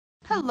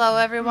Hello,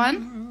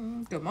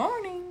 everyone. Good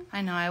morning.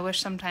 I know, I wish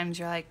sometimes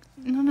you're like,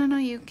 no,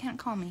 you can't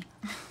call me.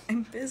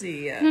 I'm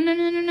busy.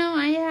 No,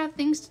 I have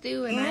things to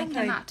do and I And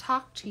cannot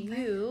talk to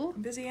you.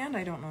 I'm busy and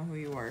I don't know who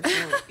you are,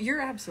 so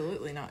you're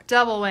absolutely not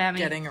Double whammy.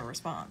 getting a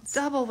response.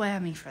 Double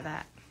whammy for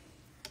that.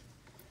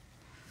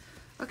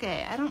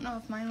 Okay, I don't know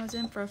if mine was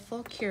in for a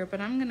full cure,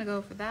 but I'm going to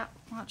go for that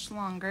much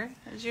longer.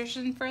 Is yours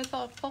in for a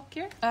full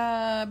cure?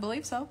 I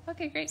believe so.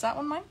 Okay, great. Is that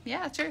one mine?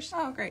 Yeah, it's yours.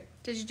 Oh, great.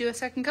 Did you do a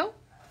second go?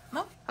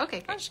 No. Okay,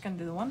 I'm great. just going to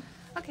do the one.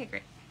 Okay,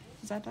 great.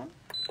 Is that done?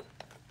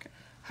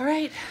 All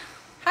right.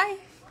 Hi.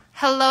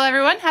 Hello,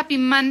 everyone. Happy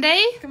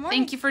Monday. Good morning.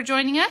 Thank you for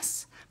joining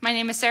us. My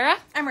name is Sarah,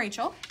 I'm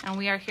Rachel. and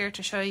we are here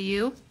to show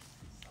you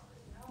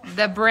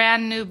the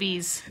brand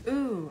newbies.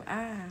 Ooh,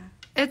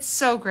 It's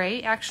so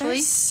great, actually,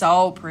 They're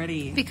so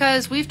pretty.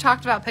 because we've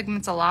talked about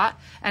pigments a lot,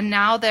 and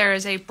now there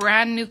is a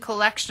brand new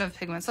collection of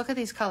pigments. Look at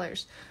these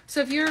colors.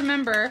 So if you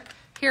remember,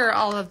 here are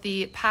all of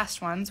the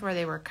past ones where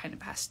they were kind of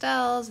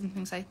pastels and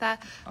things like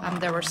that.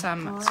 There were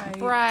some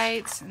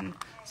brights and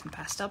some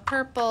pastel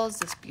purples,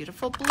 this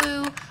beautiful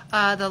blue,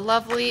 the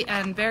lovely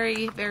and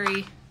very,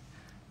 very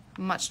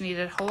much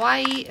needed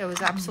Hawaii. It was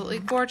absolutely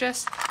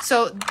gorgeous.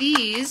 So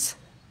these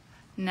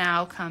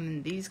now come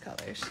in these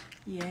colors.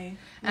 Yay.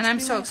 And I'm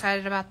so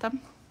excited about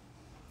them.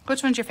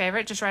 Which one's your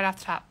favorite? Just right off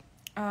the top.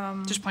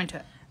 Just Just point to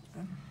it.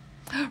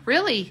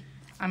 Really?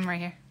 I'm right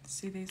here.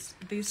 see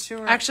these two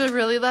are I actually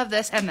really love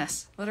this and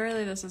this.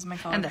 literally this is my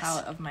color And this.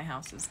 palette of my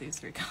house is these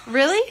three colors.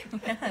 Really?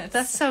 Yes.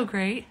 That's so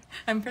great.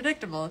 I'm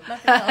predictable, if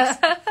nothing else.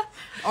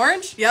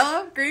 Orange,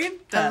 yellow, green.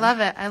 I love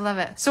it. I love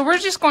it. So we're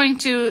just going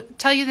to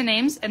tell you the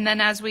names, and then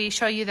as we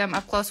show you them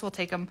up close, we'll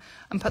take them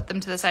and put them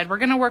to the side. We're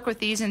going to work with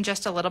these in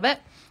just a little bit.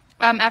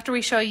 After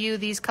we show you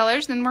these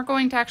colors, then we're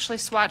going to actually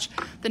swatch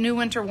the new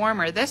Winter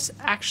Warmer. This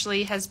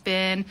actually has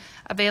been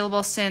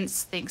available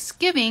since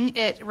Thanksgiving.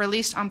 It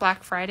released on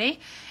Black Friday,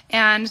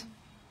 and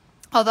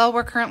although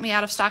we're currently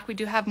out of stock, we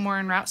do have more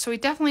en route, so we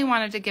definitely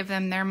wanted to give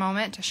them their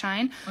moment to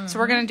shine. So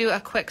we're going to do a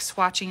quick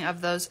swatching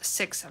of those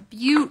 6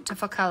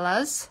 beautiful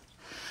colors.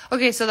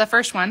 Okay, so the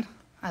first one,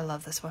 I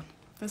love this one.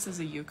 This is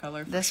a U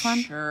color for This one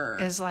sure.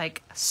 is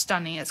like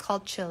stunning. It's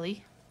called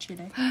Chili.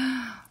 Chile.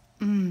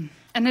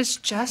 And it's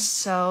just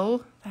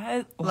so, That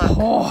is,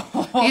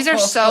 look, these are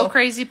so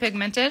crazy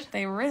pigmented.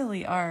 They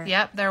really are.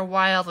 Yep, they're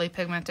wildly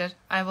pigmented.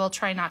 I will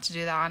try not to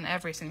do that on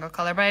every single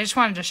color, but I just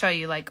wanted to show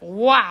you, like,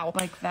 wow.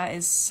 Like, that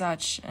is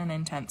such an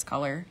intense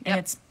color. Yep. And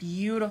it's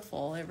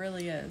beautiful. It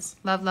really is.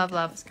 Love, love,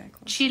 love. This guy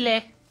close.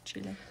 Chile.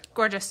 Chile.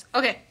 Gorgeous.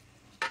 Okay.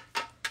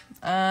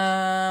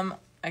 I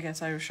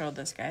guess I showed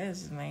this guy.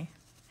 This is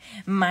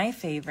my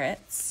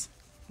favorites.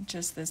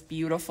 Just this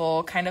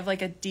beautiful, kind of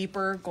like a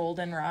deeper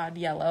goldenrod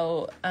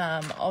yellow.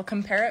 I'll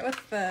compare it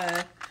with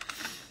the,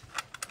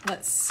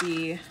 let's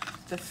see,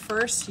 the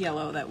first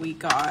yellow that we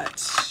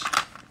got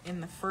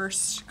in the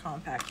first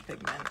compact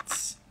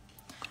pigments.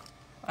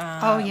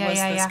 Oh, yeah, was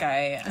yeah, this yeah.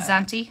 guy,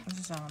 Zanti.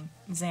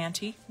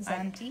 Zanti.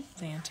 Zanti.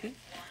 Zanti.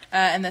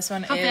 And this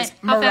one is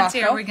How fancy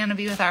are Morocco. we going to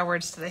be with our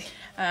words today?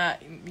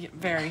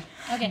 Very.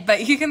 Okay.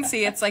 But you can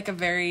see it's like a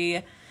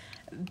very...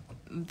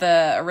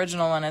 The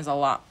original one is a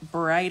lot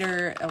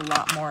brighter, a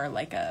lot more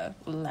like a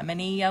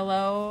lemony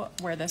yellow,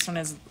 where this one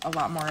is a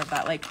lot more of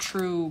that like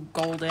true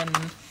golden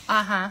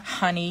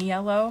honey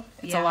yellow.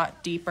 It's Yeah. a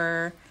lot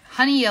deeper.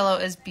 Honey yellow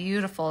is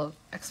beautiful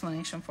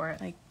explanation for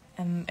it. Like,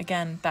 and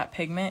again, that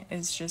pigment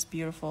is just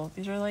beautiful.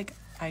 These are like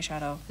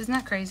eyeshadow. Isn't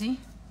that crazy?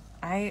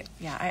 I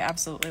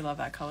absolutely love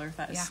that color.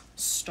 That is Yeah.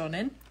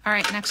 stunning. All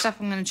right, next up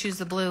I'm going to choose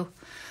the blue.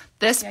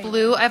 This Yeah, you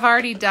blue, I've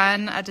already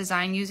done a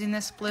design using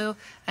this blue,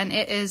 and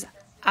it is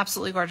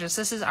absolutely gorgeous.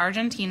 This is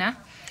Argentina,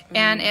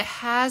 and it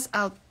has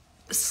a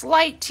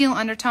slight teal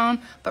undertone,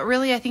 but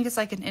really I think it's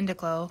like an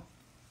indigo.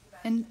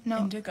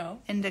 Indigo.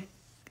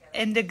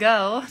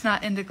 Indigo,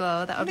 not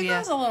indiglo. That would Indigo be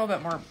has a little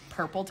bit more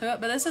purple to it,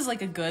 but this is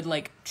like a good,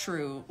 like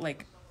true,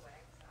 like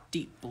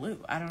deep blue.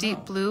 I don't know.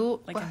 deep blue.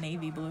 Like a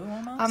navy blue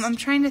almost. I'm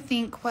trying to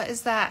think, what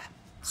is that?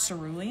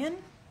 Cerulean,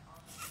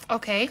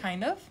 Okay.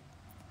 kind of.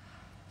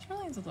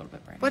 Cerulean's a little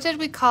bit brighter. What did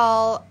we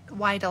call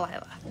Why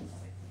Delilah?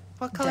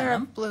 What color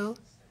Denim? of blue?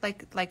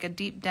 Like a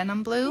deep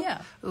denim blue?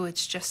 Yeah. Ooh,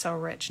 it's just so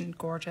rich and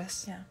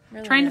gorgeous. Yeah,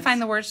 really Trying to is.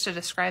 find the words to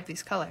describe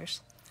these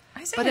colors.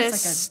 I say But it's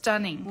it's like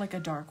stunning. like a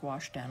dark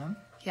wash denim.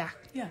 Yeah.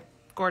 Yeah.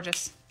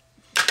 Gorgeous.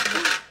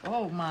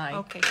 Oh my.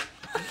 Okay.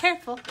 Be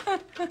careful.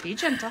 Be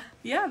gentle.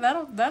 Yeah,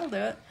 that'll do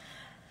it.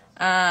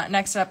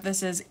 Next up,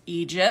 this is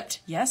Egypt.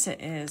 Yes,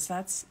 it is.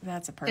 That's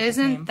a perfect name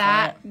Isn't for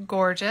that it.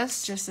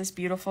 gorgeous? Just this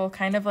beautiful,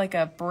 kind of like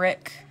a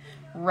brick,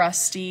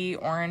 rusty,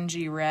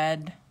 orangey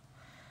red.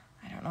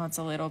 I don't know, it's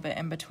a little bit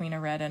in between a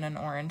red and an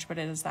orange, but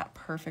it is that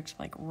perfect,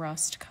 like,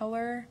 rust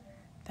color.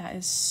 That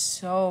is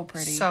so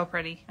pretty. So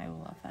pretty. I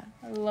love that.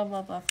 I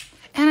love.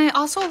 And I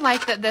also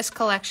like that this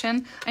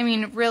collection, I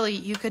mean, really,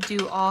 you could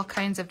do all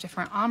kinds of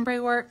different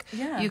ombre work.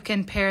 Yeah. You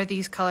can pair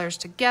these colors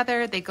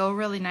together. They go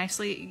really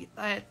nicely.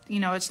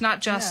 It's not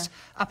just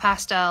a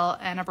pastel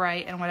and a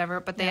bright and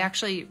whatever, but they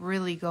actually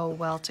really go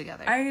well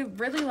together. I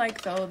really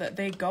like, though, that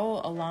they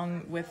go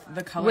along with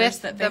the colors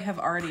that they the have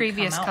already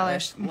previous come out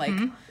colors. with.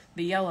 Like,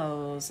 the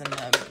yellows and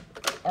the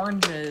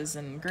oranges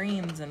and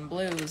greens and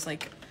blues.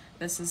 Like,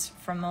 this is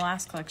from the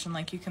last collection.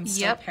 Like, you can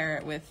still pair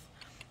it with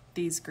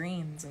these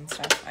greens and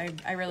stuff.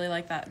 I really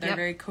like that. They're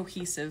very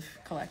cohesive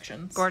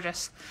collections.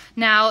 Gorgeous.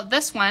 Now,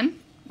 this one,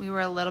 we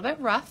were a little bit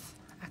rough.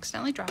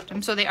 Accidentally dropped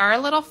them. So they are a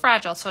little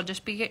fragile, so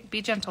just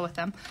be gentle with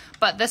them.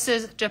 But this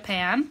is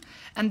Japan.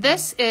 And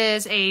this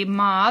is a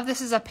mauve.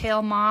 This is a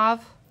pale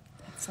mauve.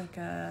 It's like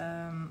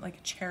a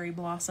cherry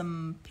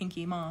blossom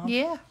pinky mauve.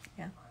 Yeah.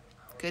 Yeah.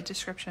 Good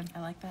description. I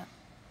like that.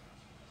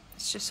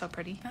 It's just so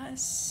pretty. That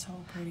is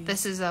so pretty.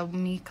 This is a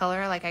me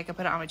color. Like, I could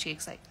put it on my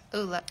cheeks. Like, oh,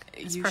 look.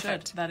 It's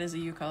perfect. Should. That is a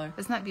you color.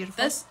 Isn't that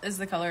beautiful? This is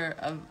the color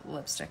of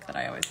lipstick that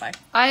I always buy.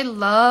 I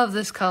love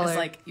this color. It's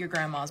like your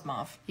grandma's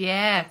mauve.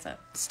 Yeah. That's it.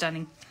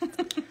 Stunning.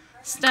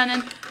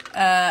 Stunning.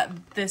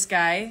 This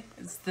guy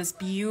is this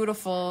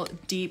beautiful,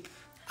 deep...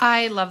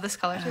 I love this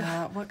color, too.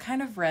 What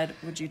kind of red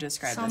would you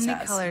describe this as? So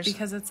many colors.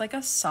 Because it's like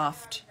a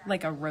soft,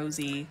 like a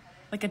rosy,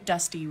 like a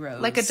dusty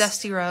rose. Like a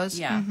dusty rose.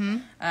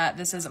 Yeah.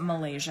 This is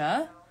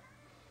Malaysia.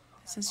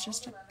 This is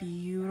just a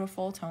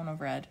beautiful tone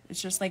of red.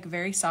 It's just like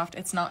very soft.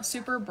 It's not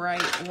super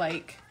bright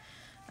like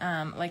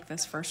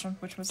this first one,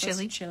 which was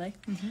Chili. Chili.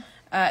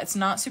 It's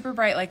not super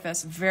bright like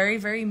this. Very,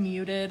 very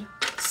muted,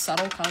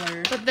 subtle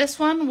color. But this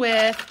one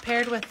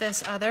paired with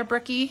this other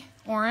bricky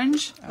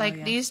orange,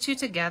 these two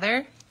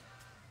together.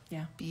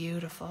 Yeah.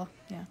 Beautiful.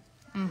 Yeah.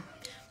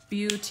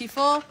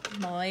 Beautiful.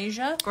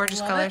 Malaysia. Gorgeous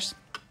Love colors.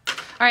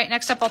 All right,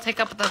 next up I'll take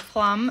up the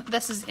plum.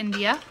 This is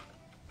India.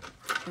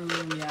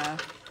 Ooh, yeah.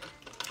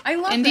 I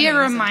love India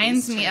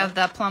reminds me of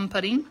the plum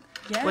pudding,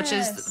 yes. which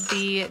is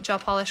the gel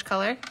polish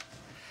color.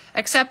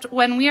 Except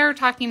when we are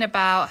talking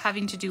about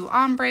having to do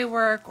ombre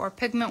work or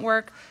pigment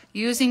work,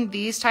 using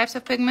these types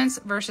of pigments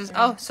versus,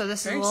 so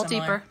this is a little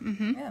similar.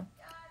 deeper. Yeah.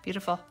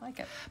 Beautiful. I like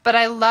it. But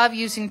I love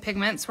using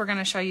pigments. We're going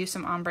to show you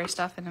some ombre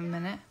stuff in a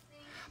minute.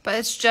 But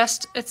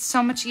it's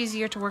so much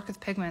easier to work with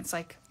pigments.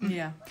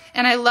 Yeah.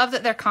 And I love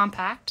that they're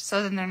compact,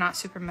 so then they're not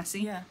super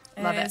messy. Yeah.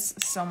 Love it.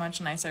 It's so much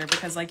nicer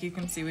because, like, you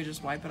can see we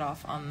just wipe it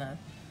off on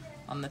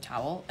the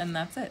towel, and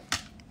that's it.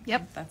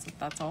 Yep.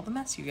 That's all the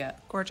mess you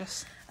get.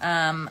 Gorgeous.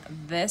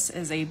 This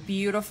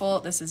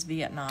is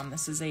Vietnam.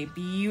 This is a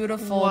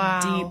beautiful,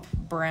 deep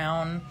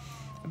brown,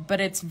 but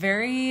it's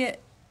very,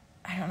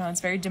 I don't know,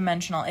 it's very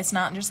dimensional. It's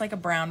not just like a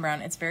brown.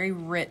 It's very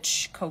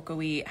rich,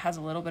 cocoa-y. It has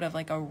a little bit of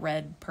like a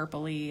red,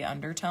 purpley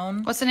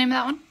undertone. What's the name of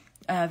that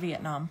one?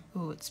 Vietnam.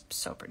 Ooh, it's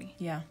so pretty.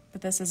 Yeah,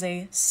 but this is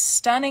a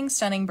stunning,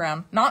 stunning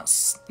brown. Not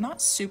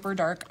super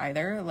dark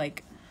either.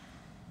 Like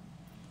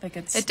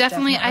it's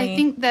definitely I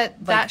think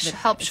that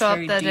helps show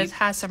up that deep. it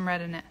has some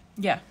red in it.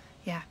 Yeah.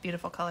 Yeah,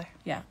 beautiful color.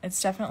 Yeah,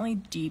 it's definitely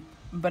deep,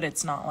 but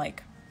it's not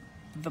like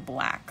the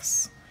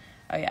blacks.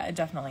 Oh yeah, it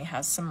definitely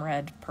has some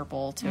red,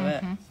 purple to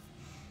it.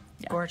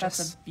 Yeah, gorgeous.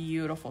 That's a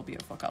beautiful,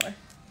 beautiful color.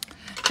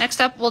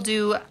 Next up, we'll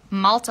do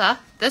Malta.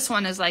 This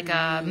one is like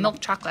a milk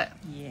chocolate.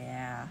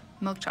 Yeah.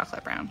 Milk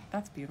chocolate brown.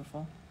 That's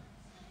beautiful.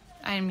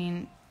 I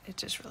mean, it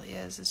just really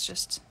is. It's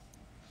just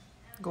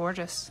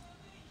gorgeous.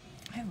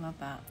 I love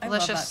that.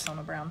 Delicious. I love that tone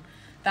of brown.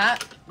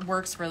 That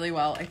works really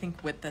well, I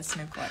think, with this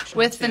new collection.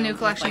 With the new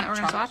collection that we're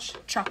going to watch?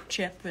 Choc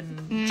chip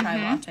and chai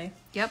latte.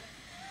 Yep.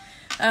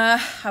 I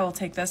will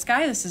take this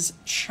guy. This is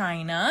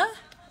China.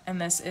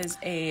 And this is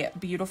a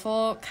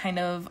beautiful kind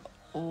of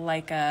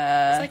like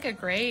a... It's like a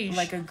grayish.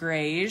 Like a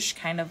grayish,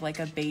 kind of like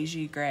a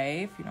beigey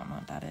gray, if you don't know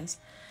what that is.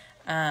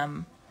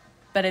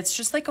 But it's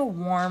just like a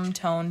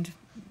warm-toned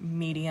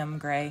medium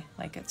gray.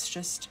 Like, it's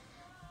just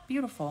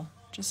beautiful.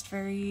 Just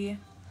very...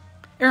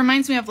 It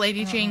reminds me of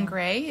Lady Jane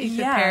Grey. You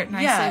could pair it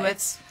nicely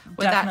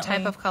with that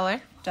type of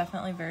color.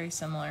 Definitely very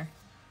similar.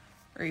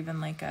 Or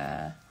even like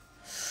a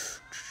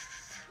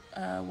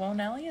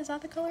Wonelli, is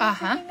that the color you're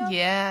thinking of?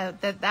 Yeah,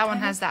 that one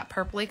has that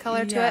purpley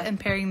color to it, and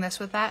pairing this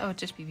with that, it would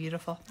just be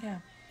beautiful. Yeah,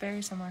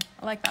 very similar.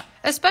 I like that.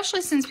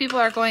 Especially since people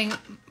are going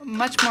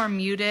much more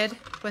muted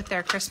with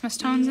their Christmas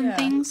tones and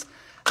things.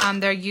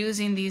 They're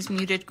using these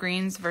muted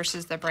greens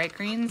versus the bright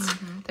greens.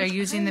 They're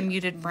using the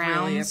muted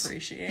browns. Really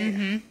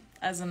appreciate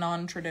as a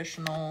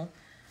non-traditional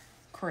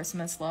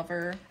Christmas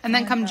lover. And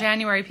then come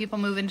January, people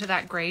move into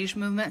that grayish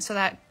movement. So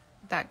that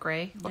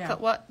gray.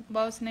 What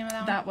was the name of that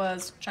one? That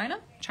was China?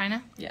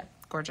 China? Yeah.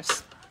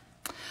 Gorgeous.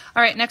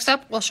 All right, next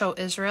up, we'll show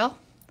Israel.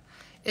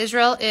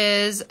 Israel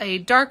is a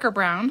darker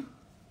brown.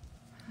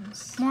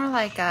 More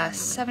like a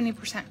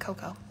 70%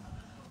 cocoa.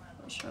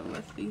 I'll show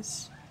with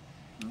these.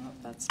 No,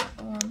 that's not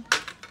the one.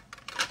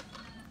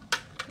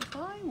 If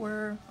I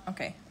were...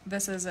 Okay,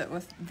 this is it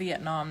with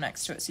Vietnam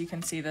next to it. So you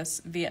can see this.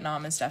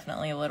 Vietnam is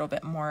definitely a little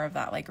bit more of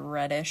that like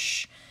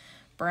reddish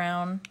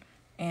brown.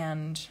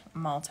 And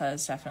Malta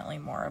is definitely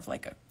more of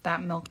like a...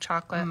 That milk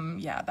chocolate.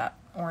 Yeah, that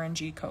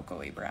orangey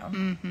cocoa-y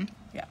brown.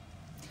 Yeah.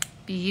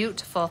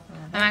 Beautiful.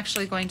 I'm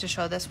actually going to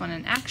show this one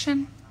in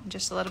action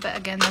just a little bit.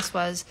 Again, this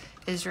was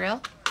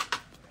Israel.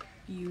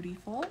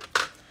 Beautiful.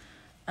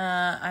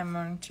 I'm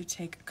going to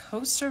take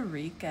Costa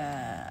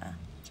Rica.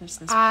 Just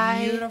this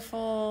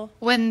beautiful...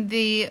 When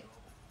the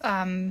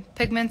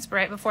Pigments,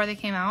 right before they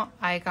came out,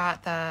 I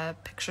got the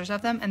pictures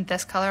of them. And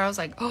this color, I was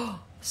like, oh,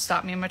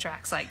 stop me in my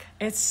tracks. Like,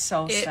 it's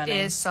so stunning.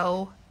 It is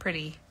so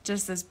pretty.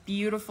 Just this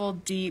beautiful,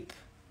 deep,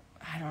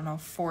 I don't know,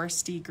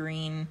 foresty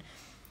green.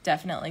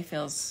 Definitely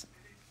feels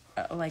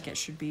like it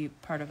should be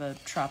part of a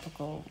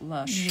tropical,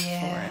 lush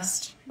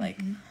forest. Like,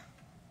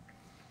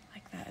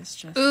 like that is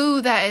just...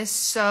 Ooh, that is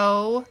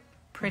so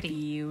pretty.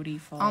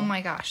 Beautiful. Oh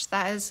my gosh,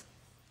 that is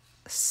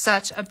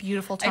such a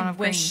beautiful tone of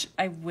green.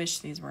 I wish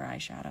these were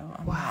eyeshadow.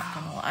 I'm not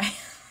gonna lie.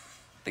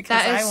 Because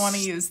that I want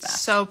to use that.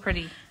 So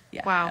pretty.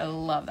 Yeah, wow. I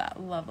love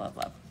that. Love, love,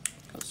 love.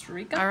 Costa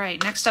Rica. All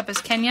right, next up is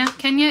Kenya.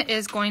 Kenya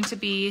is going to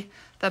be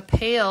the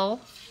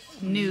pale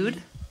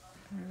nude.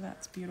 Oh,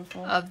 that's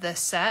beautiful. Of this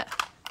set,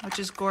 which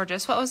is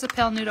gorgeous. What was the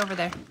pale nude over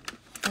there?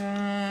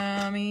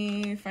 Let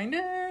me find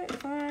it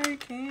if I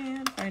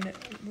can find it.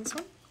 This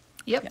one?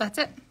 Yep, that's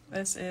it.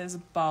 This is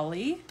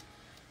Bali.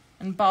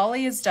 And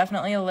Bali is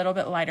definitely a little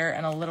bit lighter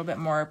and a little bit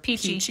more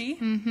peachy.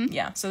 Mm-hmm.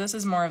 Yeah, so this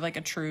is more of like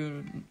a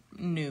true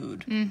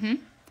nude. Mm-hmm.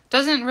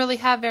 Doesn't really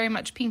have very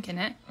much pink in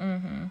it.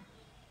 Mm-hmm.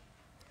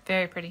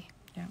 Very pretty.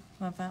 Yeah,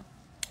 love that.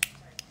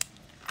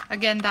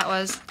 Again, that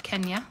was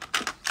Kenya.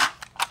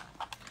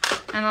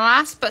 And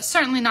last, but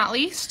certainly not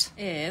least,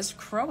 is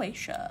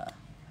Croatia.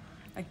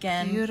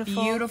 Again,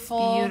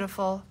 beautiful,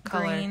 beautiful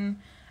color. Green.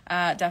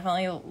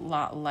 Definitely a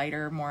lot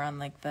lighter, more on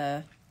like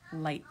the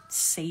light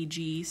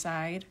sagey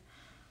side.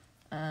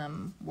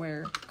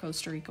 Where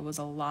Costa Rica was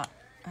a lot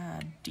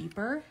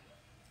deeper.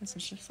 This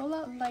is just a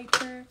lot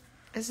lighter.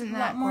 Isn't that a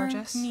lot more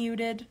gorgeous?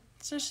 Muted.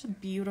 It's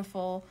just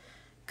beautiful.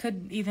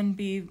 Could even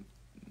be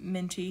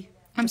minty.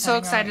 I'm so depending on what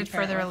excited you for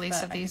pair the it with, release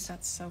but of I think these.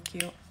 that's so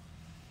cute.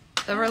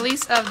 The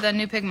release of the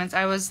new pigments,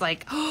 I was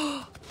like,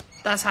 oh,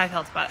 that's how I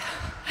felt about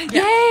it.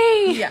 Yeah.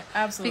 Yay! Yeah,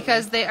 absolutely.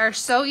 Because they are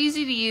so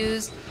easy to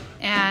use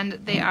and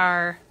they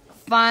are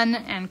fun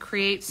and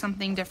create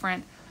something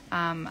different.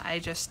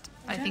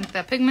 I think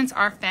the pigments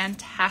are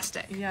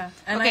fantastic. Yeah,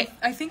 and okay.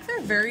 I think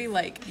they're very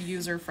like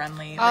user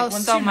friendly. Oh, Like,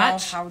 once so you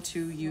much. know how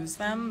to use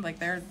them, like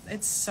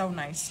it's so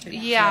nice to throw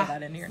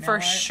that into your nail for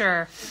art.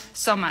 sure,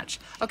 so much.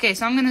 Okay,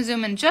 so I'm going to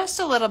zoom in just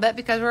a little bit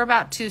because we're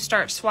about to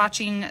start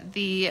swatching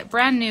the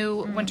brand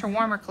new Winter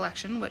Warmer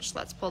collection. Which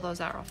let's pull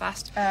those out real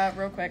fast.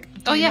 Real quick.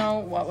 Do you know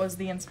what was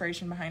the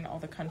inspiration behind all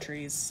the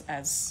countries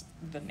as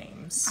the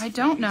names? I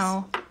don't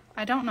know,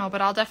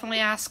 but I'll definitely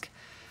ask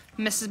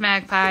Mrs.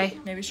 Magpie.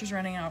 Maybe she's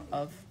running out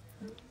of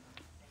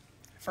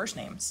first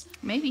names.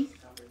 Maybe.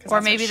 Or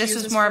maybe this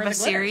is more of a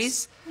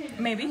series.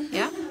 Maybe.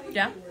 Yeah.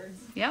 Yeah.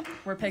 Yep.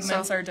 Where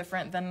pigments are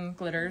different than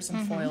glitters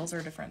and foils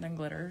are different than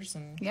glitters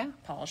and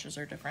polishes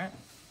are different.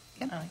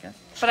 Yeah. I like it.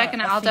 But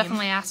I'll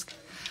definitely ask.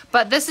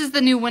 But this is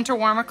the new Winter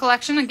Warmer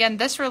collection. Again,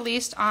 this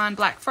released on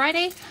Black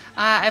Friday.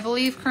 I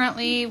believe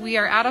currently we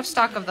are out of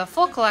stock of the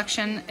full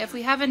collection. If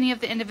we have any of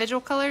the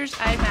individual colors,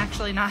 I'm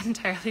actually not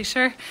entirely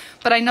sure.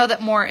 But I know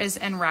that more is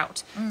en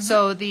route.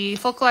 So the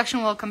full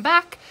collection will come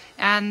back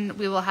and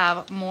we will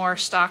have more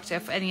stocked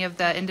if any of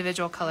the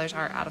individual colors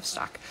are out of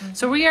stock.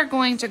 So we are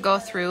going to go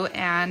through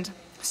and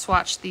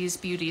swatch these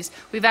beauties.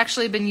 We've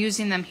actually been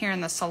using them here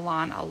in the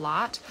salon a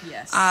lot.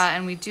 Yes.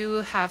 And we do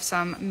have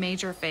some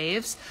major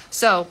faves.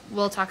 So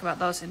we'll talk about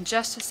those in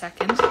just a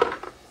second.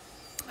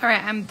 All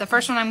right, the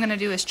first one I'm going to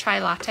do is Chai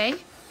Latte.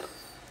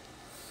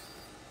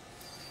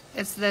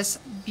 It's this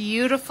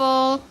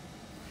beautiful,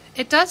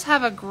 it does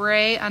have a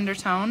gray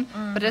undertone,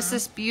 but it's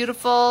this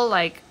beautiful,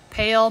 like,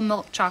 pale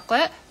milk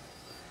chocolate.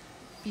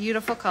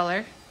 Beautiful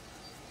color.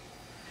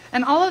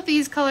 And all of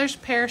these colors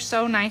pair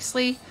so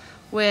nicely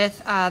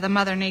with the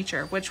Mother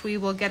Nature, which we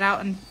will get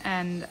out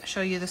and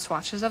show you the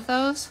swatches of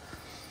those.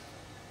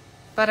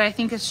 But I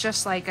think it's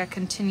just like a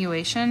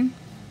continuation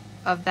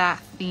of that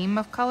theme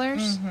of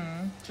colors.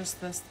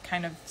 Just this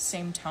kind of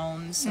same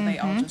tones, so they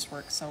all just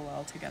work so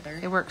well together.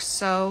 It works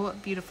so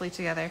beautifully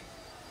together.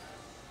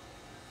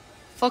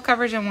 Full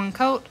coverage in one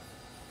coat.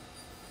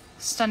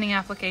 Stunning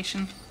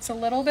application. It's a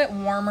little bit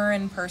warmer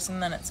in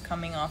person than it's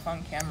coming off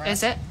on camera.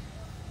 Is it?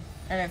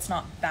 And it's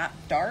not that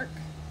dark.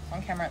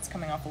 On camera it's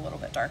coming off a little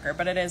bit darker,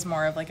 but it is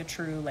more of like a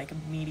true, like a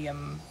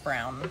medium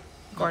brown.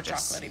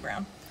 Gorgeous. Chocolatey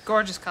brown.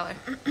 Gorgeous color.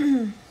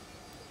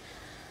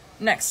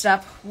 Next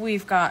up,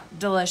 we've got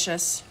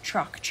delicious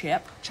chalk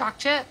chip. Chalk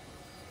chip.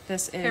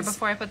 This is... Here,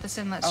 before I put this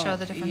in, let's show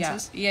the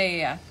differences.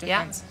 Yeah.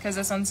 Difference. Because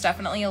this one's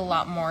definitely a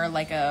lot more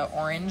like a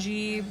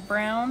orangey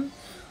brown.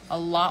 A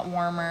lot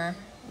warmer.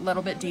 A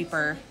little bit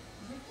deeper.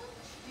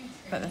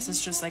 But this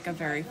is just like a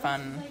very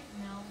fun...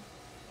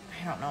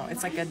 I don't know.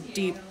 It's like a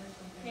deep...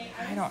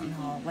 I don't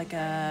know. Like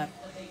a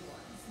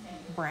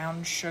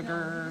brown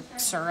sugar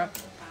syrup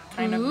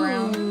kind of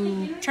brown.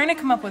 I'm trying to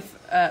come up with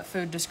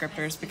food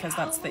descriptors because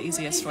that's the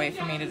easiest way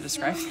for me to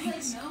describe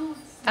things.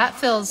 That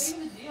feels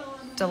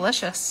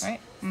delicious. Right?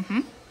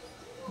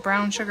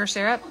 Brown sugar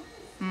syrup.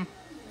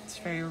 It's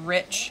very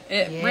rich.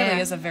 It really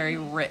is a very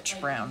rich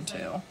brown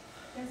too.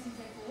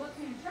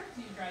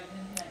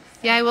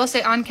 Yeah, I will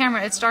say on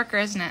camera it's darker,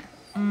 isn't it?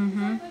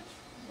 And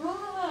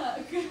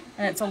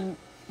it's a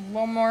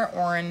little more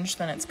orange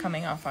than it's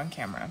coming off on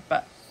camera,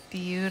 but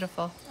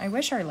beautiful. I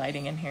wish our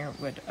lighting in here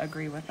would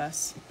agree with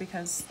us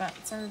because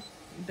that's our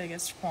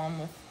biggest qualm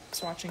with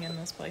swatching in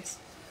this place.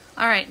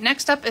 All right,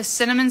 next up is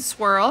Cinnamon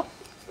Swirl.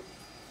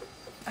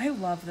 I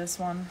love this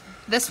one.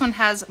 This one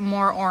has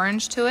more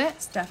orange to it.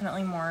 It's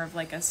definitely more of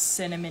like a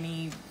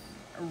cinnamony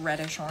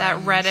reddish orange.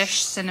 That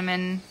reddish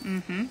cinnamon.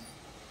 Mm-hmm.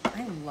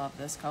 I love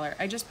this color.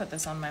 I just put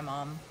this on my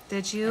mom.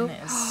 Did you? And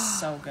it is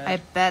so good. I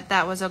bet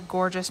that was a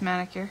gorgeous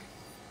manicure.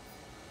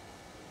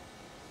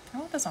 I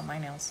want this on my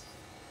nails.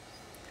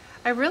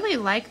 I really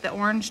like the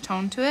orange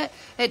tone to it.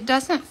 It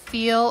doesn't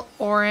feel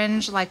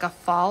orange like a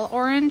fall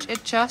orange.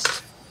 It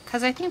just,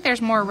 because I think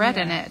there's more red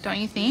in it, don't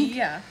you think?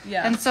 Yeah,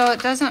 yeah. And so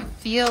it doesn't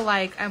feel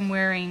like I'm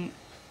wearing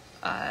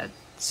a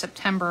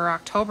September or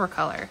October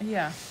color.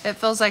 Yeah. It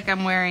feels like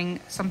I'm wearing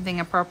something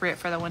appropriate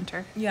for the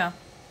winter. Yeah.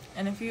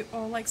 And if you,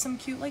 like some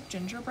cute like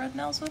gingerbread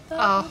nails with that,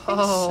 Oh, that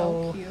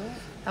would be so cute.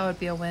 That would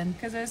be a win.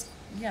 Because it's,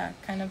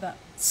 kind of that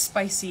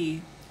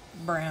spicy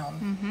brown.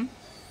 Mm-hmm.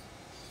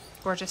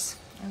 Gorgeous.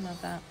 I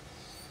love that.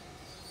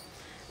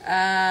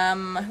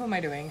 Who am I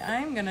doing?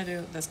 I'm gonna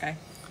do this guy.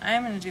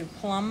 I'm gonna do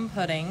Plum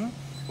Pudding,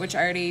 which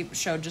I already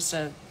showed just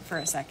for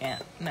a second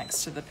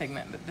next to the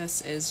pigment, but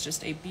this is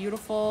just a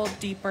beautiful,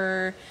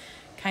 deeper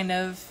kind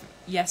of,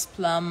 yes,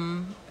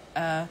 plum,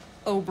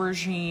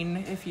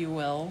 aubergine, if you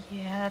will.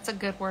 Yeah, that's a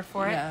good word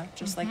for it. Yeah,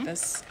 just like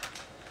this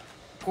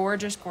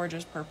gorgeous,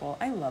 gorgeous purple.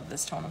 I love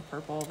this tone of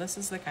purple. This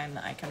is the kind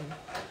that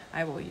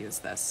I will use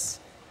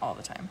this all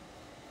the time.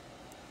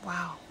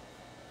 Wow.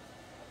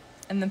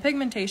 And the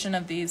pigmentation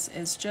of these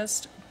is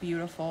just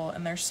beautiful,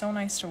 and they're so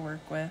nice to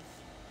work with.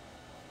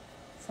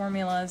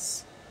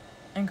 Formulas,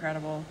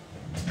 incredible.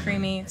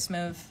 Creamy,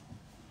 smooth,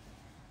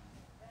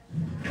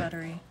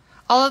 buttery.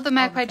 All of the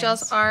Magpie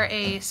gels are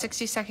a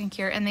 60-second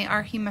cure, and they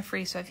are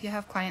HEMA-free. So if you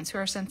have clients who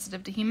are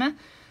sensitive to HEMA,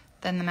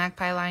 then the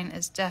Magpie line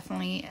is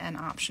definitely an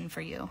option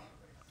for you.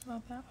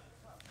 Love that.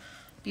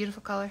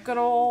 Beautiful color. Good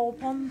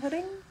old plum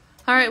pudding.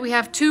 All right, we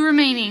have 2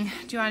 remaining.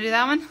 Do you want to do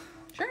that one?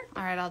 Sure.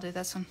 All right, I'll do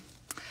this one.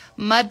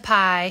 Mud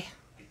Pie.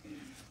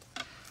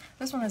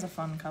 This one is a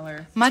fun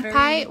color. Mud It's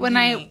Pie,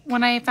 very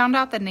when I found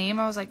out the name,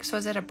 I was like, so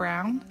is it a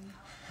brown?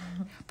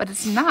 But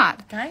it's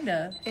not.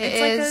 Kinda.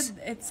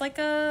 It's like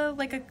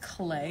a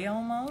clay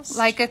almost.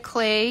 Like a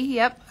clay,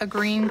 yep, a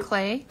green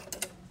clay.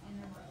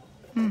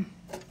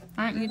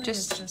 Aren't you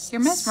just, you're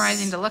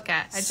mesmerizing to look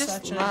at. I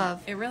just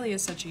love. It really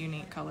is such a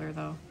unique color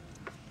though.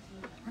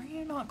 Why are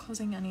you not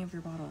closing any of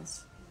your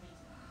bottles?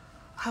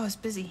 I was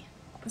busy.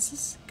 This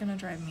is gonna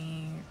drive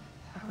me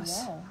up a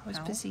wall. I was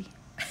How? busy.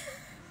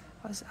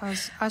 I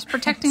was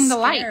protecting the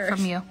light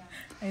from you.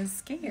 I'm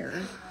scared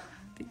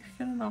that you're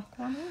gonna knock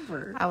one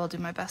over. I will do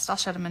my best. I'll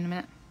shut him in a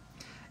minute.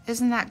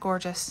 Isn't that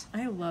gorgeous?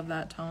 I love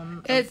that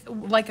tone. It's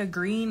like a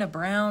green, a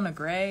brown, a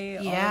gray.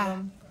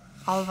 Yeah,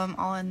 all of them,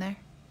 all in there.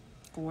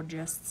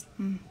 Gorgeous.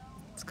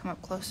 Let's come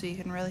up close so you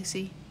can really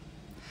see.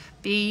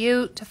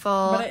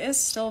 Beautiful. But it is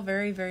still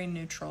very, very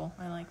neutral.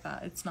 I like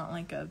that. It's not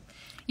like a.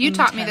 You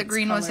taught me that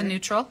green was a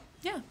neutral.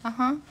 Yeah.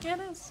 Uh-huh. Yeah,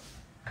 it is.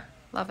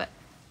 Love it.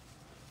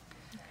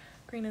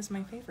 Green is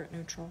my favorite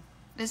neutral.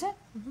 Is it?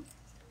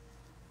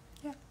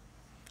 Yeah.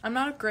 I'm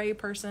not a gray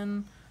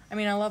person. I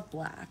mean, I love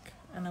black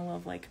and I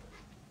love like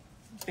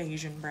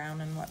beige and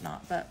brown and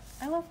whatnot, but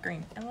I love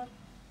green. I love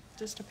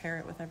just to pair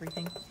it with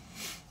everything.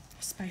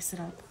 Spice it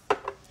up.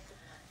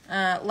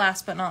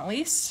 Last but not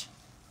least,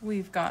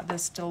 we've got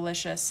this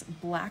delicious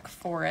Black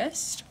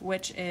Forest,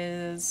 which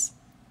is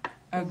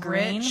a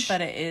green, Rich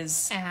but it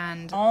is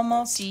and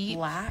almost deep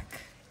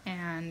black.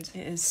 and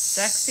It is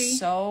sexy.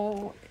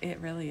 So it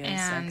really is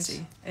And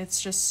sexy.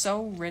 It's just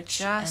so rich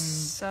just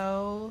and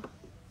so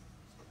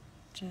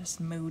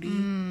just moody.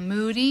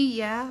 moody.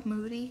 Yeah,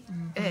 moody.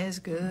 It is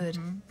good.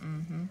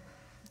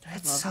 I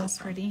It's love so this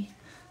one. pretty.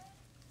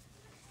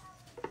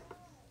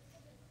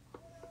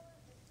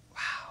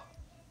 Wow.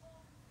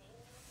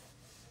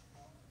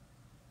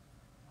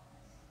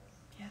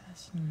 Yeah,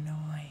 that's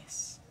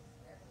nice.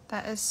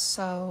 That is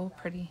so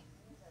pretty.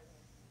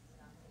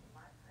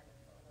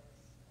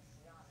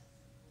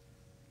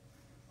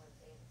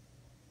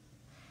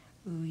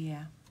 Ooh,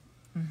 yeah.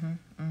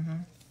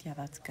 Yeah,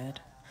 that's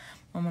good.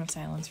 Moment of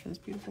silence for this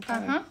beautiful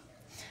color. Uh-huh.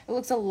 It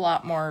looks a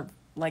lot more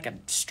like a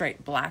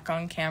straight black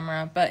on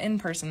camera, but in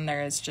person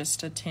there is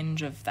just a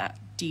tinge of that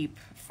deep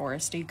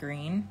foresty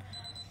green.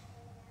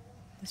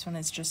 This one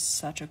is just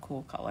such a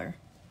cool color.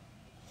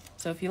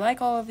 So if you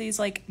like all of these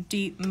like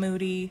deep,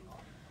 moody,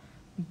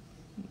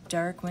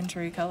 dark,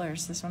 wintry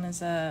colors, this one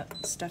is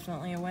it's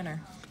definitely a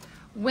winner.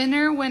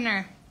 Winner,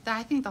 winner.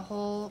 I think the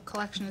whole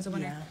collection is a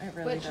winner. Yeah, it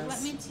really Which, does.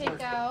 let me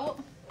take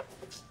out,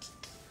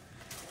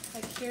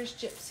 like, here's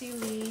Gypsy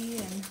Lee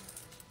and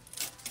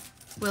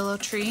Willow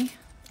Tree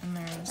And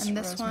there's And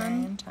this Rosemary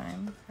one and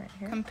Thyme right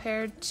here.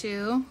 compared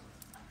to,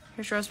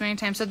 here's Rosemary and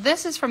Thyme. So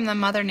this is from the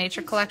Mother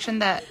Nature collection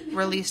that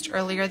released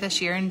earlier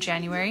this year in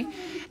January.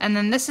 And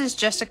then this is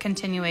just a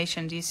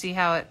continuation. Do you see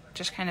how it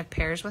just kind of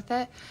pairs with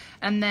it?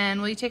 And then,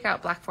 will you take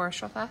out Black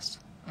Forest real fast?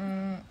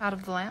 Out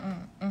of the lamp?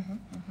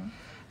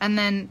 And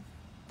then,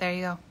 there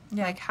you go.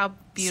 Yeah. Like, how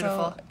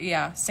beautiful. So,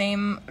 yeah,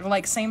 same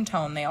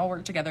tone. They all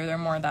work together. They're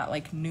more that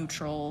like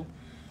neutral,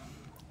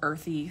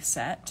 earthy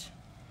set.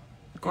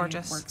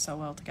 Gorgeous. They work so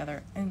well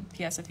together. And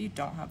yes, if you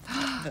don't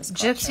have this Gypsy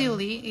collection,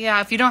 Lee.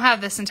 Yeah, if you don't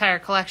have this entire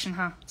collection,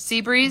 huh?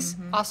 Sea Breeze,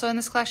 also in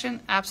this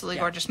collection. Absolutely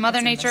Yeah, gorgeous. Mother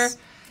it's in Nature, this.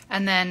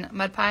 and then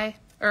Magpie,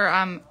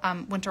 or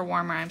Winter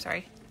Warmer, I'm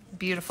sorry.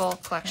 Beautiful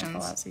collections.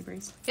 pull out Sea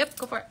Breeze. Yep,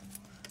 go for it.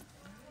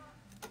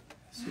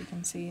 So you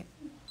can see,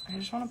 I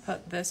just want to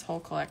put this whole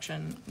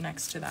collection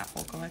next to that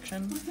whole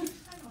collection.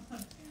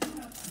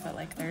 But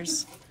like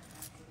there's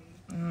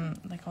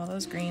like all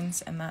those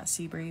greens and that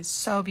Sea Breeze.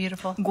 So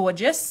beautiful.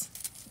 Gorgeous.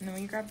 And then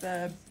we grab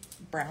the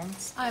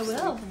browns. I will.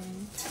 So we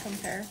can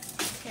compare.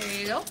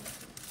 Here you go.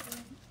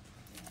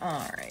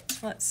 All right,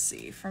 let's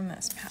see. From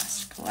this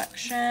past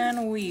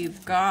collection,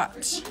 we've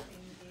got.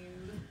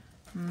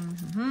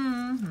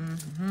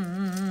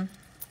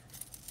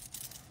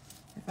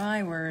 If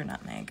I were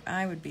Nutmeg,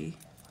 I would be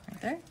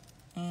right there.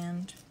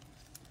 And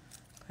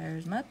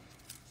Claire's Mud.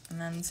 And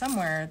then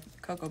somewhere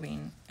Cocoa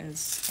Bean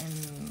is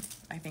in,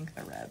 I think,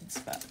 the reds,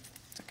 but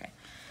it's okay.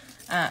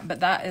 But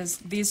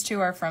these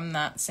two are from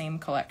that same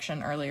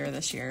collection earlier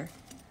this year.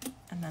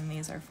 And then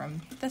these are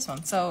from this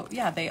one. So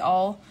yeah, they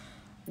all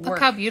work Look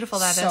how beautiful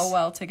that is. so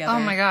well together. Oh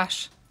my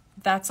gosh.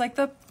 That's like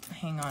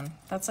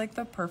that's like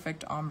the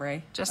perfect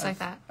ombre. Just like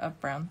that. Of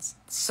browns.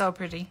 So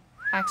pretty.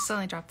 I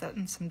accidentally dropped that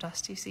in some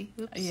dust, you see.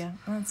 Oops. Yeah,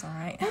 that's all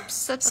right.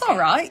 Oops, that's It's okay. all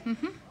right.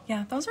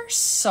 Yeah, those are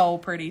so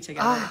pretty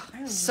together.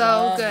 I So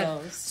love good.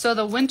 those. So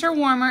the Winter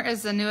Warmer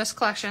is the newest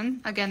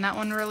collection. Again, that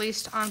one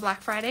released on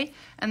Black Friday.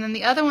 And then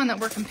the other one that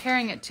we're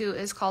comparing it to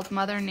is called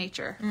Mother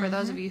Nature, for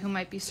those of you who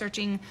might be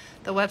searching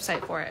the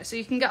website for it. So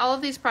you can get all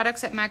of these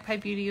products at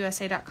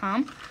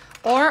magpiebeautyusa.com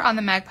or on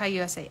the Magpie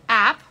USA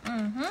app.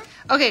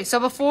 Okay, so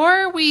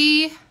before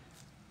we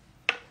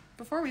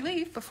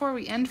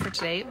end for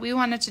today, we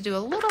wanted to do a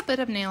little bit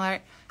of nail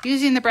art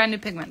using the brand new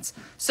Pigments.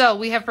 So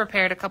we have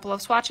prepared a couple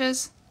of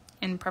swatches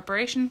in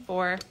preparation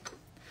for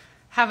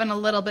having a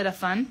little bit of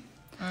fun.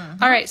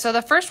 All right, so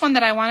the first one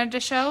that I wanted to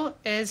show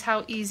is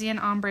how easy an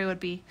ombre would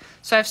be.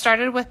 So I've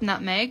started with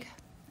Nutmeg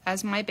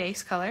as my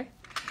base color,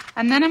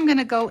 and then I'm going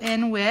to go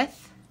in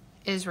with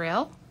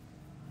Israel.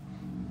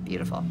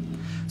 Beautiful.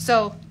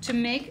 So to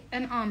make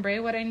an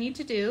ombre, what I need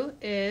to do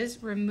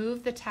is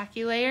remove the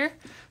tacky layer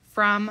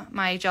from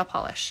my gel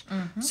polish.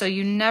 So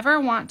you never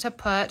want to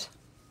put,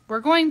 we're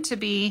going to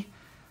be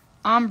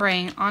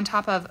ombreing on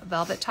top of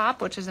Velvet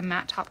Top, which is a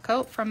matte top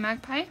coat from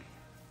Magpie.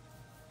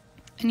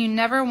 And you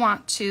never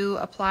want to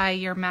apply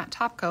your matte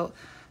top coat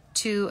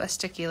to a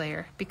sticky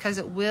layer because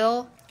it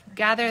will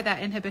gather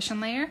that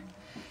inhibition layer,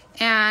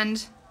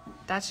 and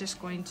that's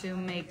just going to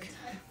make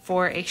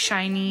for a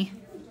shiny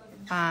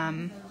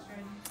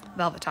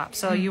Velvet Top.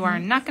 So you are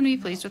not going to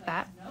be pleased with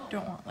that.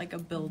 Don't want like a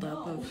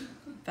buildup of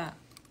that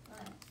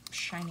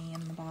shiny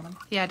in the bottom.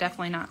 Yeah,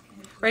 definitely not.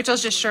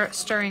 Rachel's just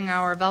stirring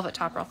our Velvet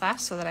Top real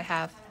fast so that I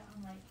have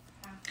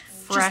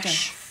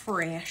fresh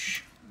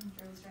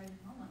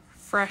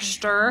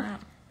stir.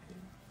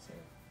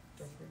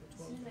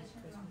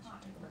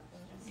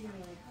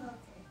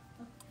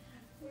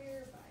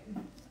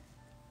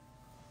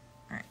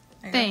 All right.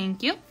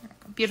 Thank you.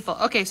 Beautiful.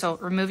 Okay, so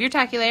remove your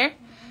tacky layer.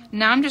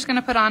 Now I'm just going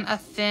to put on a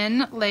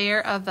thin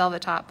layer of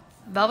Velvet Top.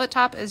 Velvet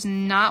Top is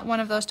not one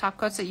of those top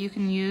coats that you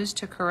can use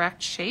to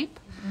correct shape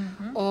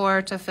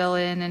or to fill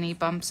in any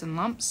bumps and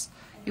lumps.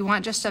 You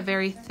want just a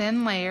very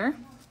thin layer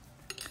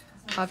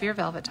of your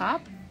Velvet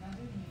Top.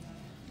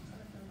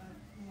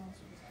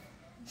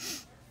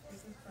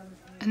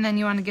 And then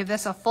you want to give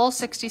this a full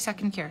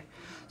 60-second cure.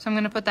 So I'm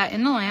going to put that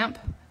in the lamp,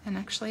 and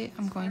actually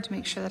I'm going to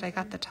make sure that I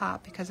got the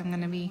top because I'm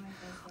going to be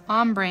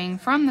ombreing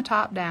from the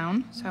top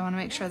down. So I want to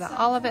make sure that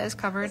all of it is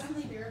covered.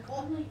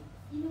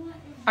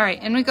 All right,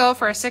 and we go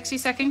for a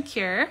 60-second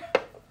cure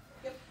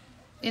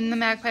in the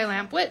Magpie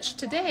lamp, which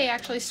today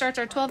actually starts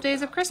our 12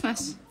 days of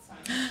Christmas.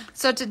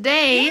 So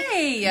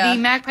today, the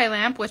Magpie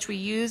lamp, which we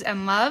use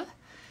and love,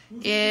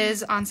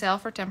 is on sale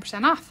for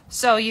 10% off.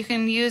 So you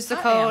can use the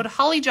code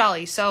Holly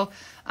Jolly. So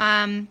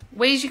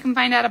ways you can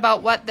find out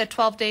about what the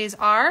 12 days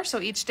are. So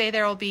each day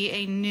there will be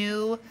a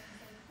new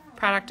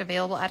product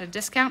available at a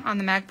discount on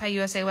the Magpie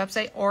USA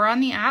website or on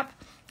the app.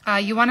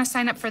 You want to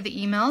sign up for the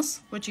emails,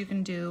 which you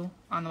can do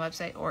on the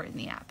website or in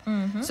the app.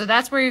 So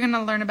that's where you're going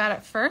to learn about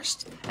it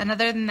first. And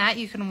other than that,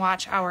 you can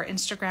watch our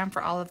Instagram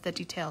for all of the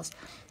details.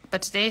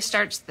 But today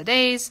starts the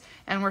days,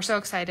 and we're so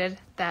excited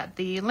that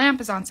the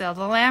lamp is on sale.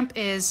 The lamp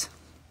is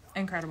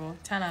incredible.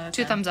 10 out of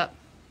 10. 2 thumbs up.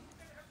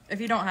 If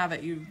you don't have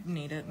it, you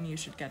need it, and you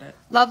should get it.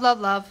 Love, love,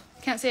 love.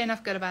 Can't say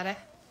enough good about it.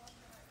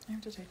 I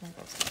have to take my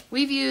gloves off.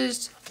 We've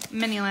used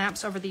many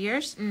lamps over the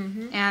years,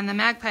 and the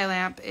Magpie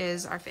lamp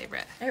is our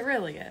favorite. It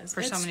really is.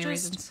 For so many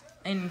reasons.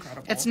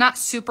 Incredible. It's not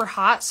super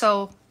hot,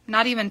 so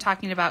not even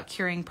talking about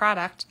curing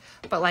product,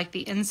 but like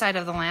the inside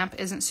of the lamp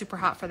isn't super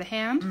hot for the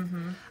hand.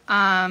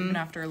 Even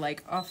after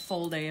like a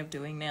full day of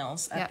doing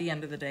nails, at the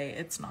end of the day,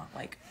 it's not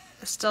like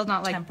still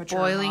not like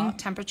boiling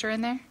temperature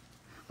in there,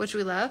 which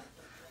we love.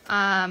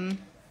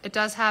 It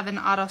does have an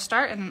auto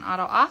start and an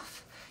auto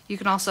off. You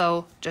can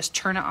also just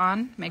turn it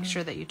on, make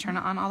sure that you turn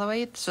it on all the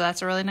way. So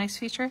that's a really nice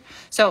feature.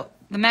 So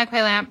the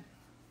Magpie lamp,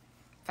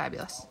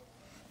 fabulous.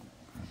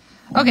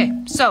 Okay,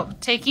 so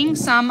taking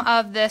some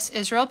of this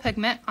Israel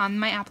pigment on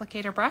my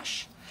applicator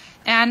brush,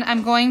 and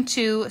I'm going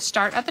to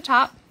start at the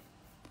top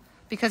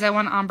because I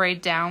want ombre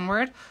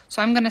downward.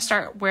 So I'm going to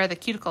start where the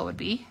cuticle would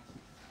be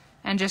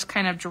and just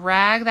kind of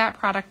drag that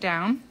product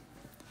down.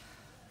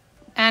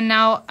 And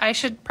now I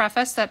should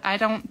preface that I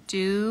don't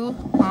do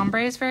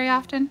ombres very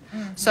often,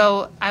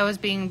 so I was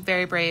being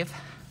very brave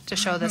to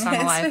show this on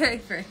the live. Very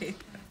brave.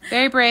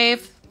 Very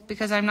brave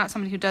because I'm not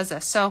somebody who does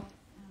this. So,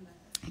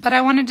 but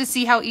I wanted to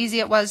see how easy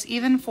it was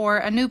even for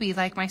a newbie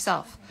like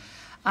myself.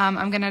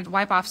 I'm going to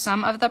wipe off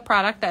some of the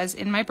product that is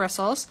in my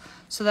bristles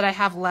so that I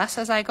have less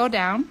as I go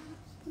down,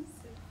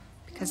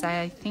 because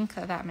I think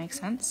that that makes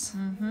sense.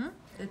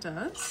 It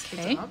does.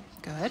 Okay,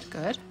 good,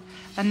 good.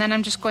 And then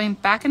I'm just going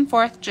back and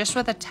forth just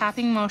with a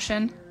tapping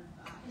motion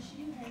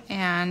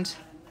and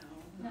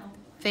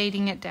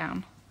fading it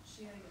down.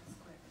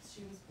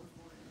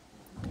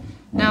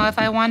 Now if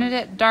I wanted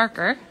it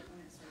darker,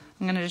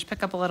 I'm going to just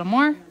pick up a little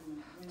more,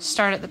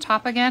 start at the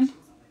top again.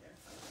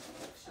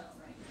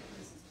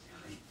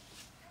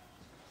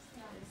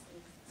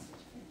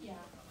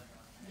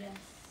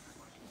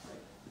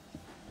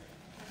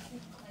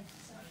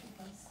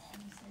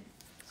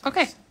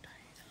 Okay.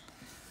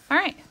 All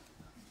right.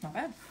 Not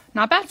bad.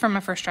 Not bad for my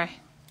first try.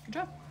 Good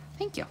job.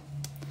 Thank you.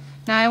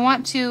 Now I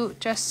want to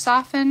just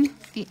soften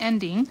the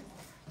ending.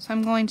 So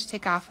I'm going to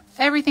take off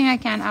everything I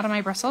can out of my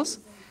bristles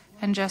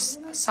and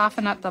just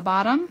soften up the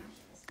bottom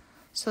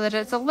so that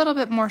it's a little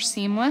bit more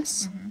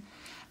seamless.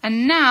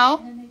 And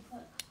now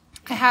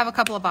I have a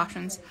couple of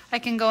options. I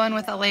can go in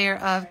with a layer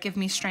of Give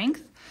Me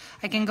Strength.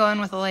 I can go in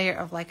with a layer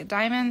of Like a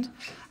Diamond.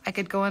 I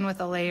could go in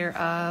with a layer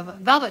of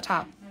Velvet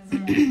Top,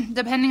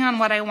 depending on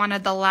what I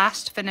wanted the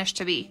last finish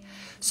to be.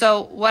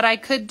 So what I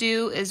could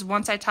do is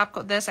once I top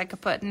coat this, I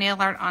could put nail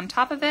art on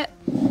top of it,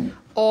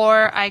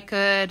 or I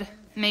could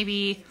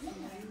maybe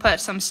put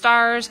some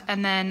stars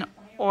and then,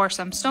 or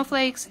some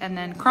snowflakes and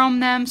then chrome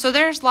them. So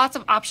there's lots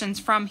of options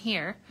from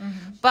here.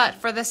 But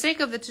for the sake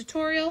of the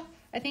tutorial,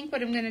 I think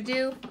what I'm going to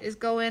do is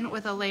go in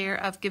with a layer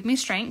of Give Me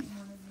Strength.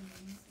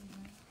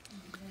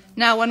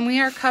 Now when we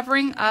are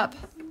covering up...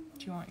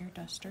 Do you want your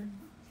duster?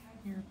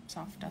 Your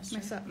soft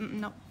duster?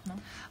 No.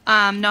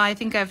 No? No, I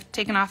think I've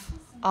taken off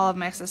all of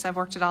my excess. I've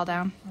worked it all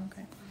down.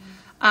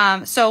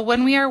 Okay. So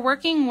when we are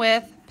working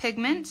with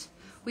pigment,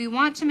 we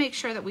want to make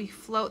sure that we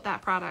float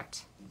that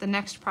product, the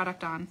next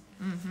product on.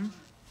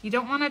 You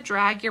don't want to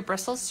drag your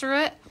bristles through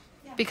it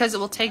because it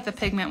will take the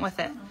pigment with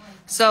it.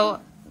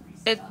 So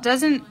it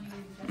doesn't,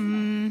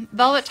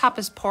 Velvet Top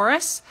is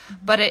porous,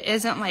 but it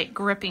isn't like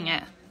gripping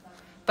it.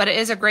 But it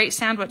is a great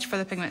sandwich for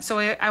the pigment. So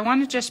I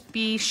want to just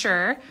be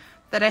sure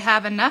that I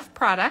have enough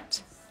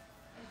product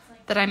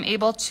that I'm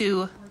able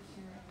to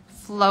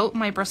float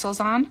my bristles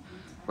on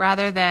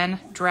rather than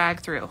drag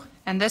through.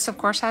 And this of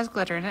course has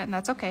glitter in it, and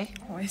that's okay.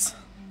 Always.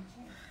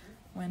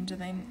 When do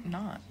they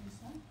not?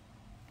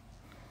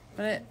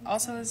 But it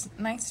also is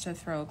nice to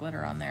throw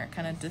glitter on there. It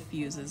kind of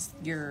diffuses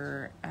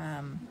your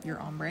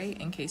ombre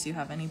in case you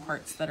have any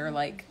parts that are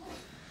like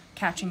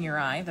catching your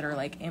eye that are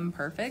like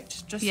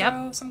imperfect. Just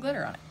throw some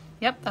glitter on it.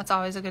 Yep, that's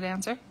always a good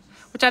answer.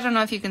 Which I don't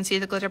know if you can see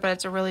the glitter, but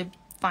it's a really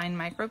fine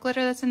micro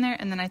glitter that's in there.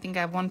 And then I think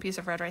I have one piece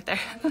of red right there.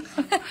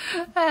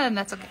 And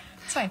that's okay.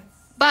 It's fine.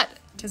 But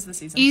 'tis the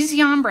season.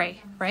 Easy ombre,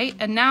 right?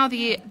 And now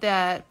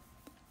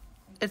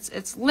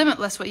it's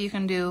limitless what you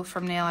can do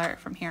from nail art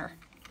from here.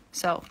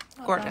 So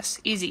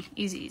gorgeous. Easy,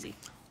 easy, easy.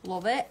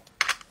 Love it.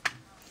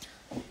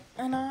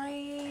 And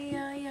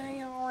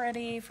I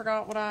already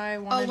forgot what I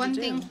wanted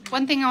to do.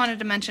 One thing I wanted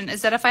to mention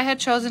is that if I had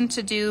chosen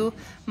to do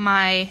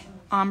my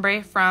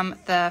ombre from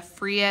the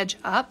free edge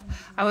up,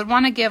 I would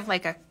want to give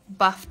like a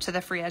buff to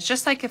the free edge,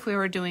 just like if we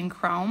were doing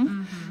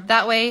chrome.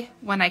 That way,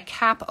 when I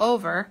cap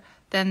over,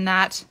 then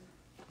that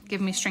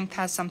Give Me Strength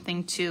has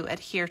something to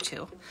adhere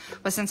to.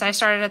 But since I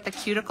started at the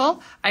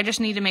cuticle, I just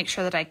need to make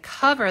sure that I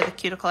cover the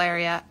cuticle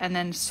area and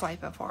then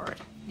swipe it forward.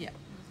 Yeah.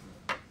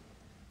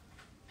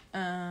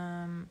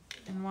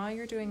 And while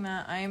you're doing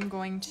that, I am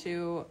going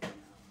to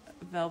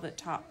Velvet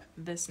Top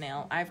this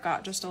nail. I've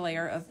got just a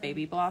layer of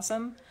Baby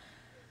Blossom,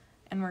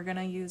 and we're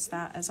gonna use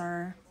that as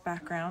our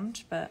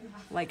background, but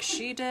like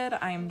she did,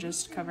 I'm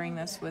just covering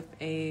this with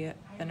a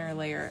thinner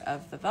layer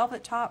of the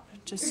Velvet Top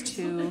just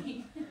to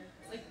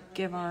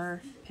give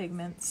our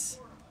pigments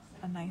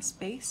a nice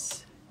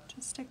base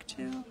to stick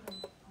to.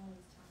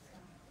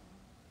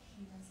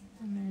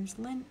 And there's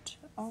lint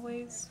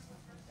always.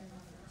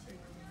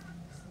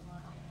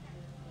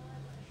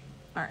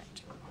 All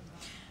right,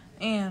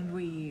 and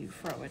we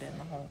throw it in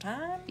the whole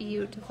time.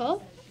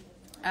 Beautiful.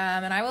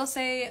 And I will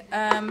say,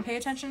 pay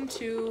attention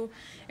to,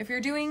 if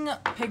you're doing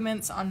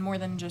pigments on more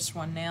than just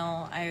one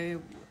nail,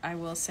 I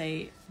will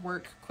say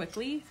work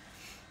quickly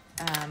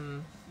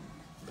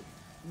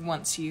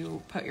once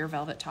you put your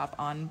Velvet Top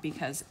on,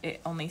 because it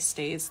only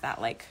stays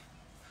that like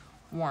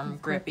warm,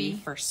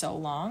 grippy for so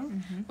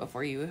long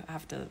before you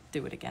have to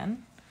do it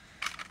again.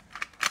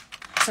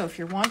 So if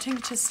you're wanting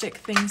to stick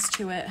things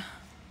to it,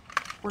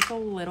 work a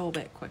little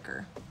bit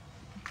quicker.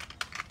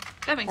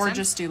 That makes sense. Or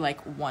just do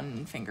like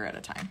one finger at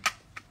a time.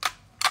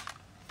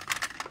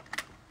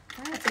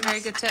 Very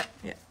good tip.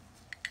 Yeah.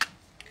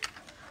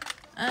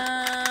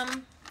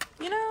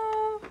 You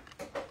know,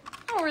 I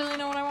don't really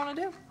know what I want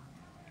to do.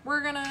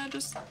 We're gonna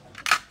just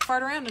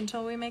fart around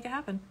until we make it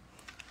happen.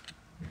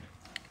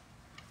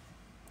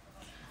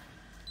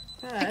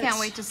 But... I can't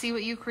wait to see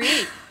what you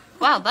create.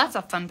 Wow, that's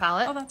a fun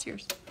palette. Oh, that's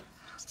yours.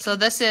 So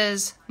this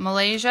is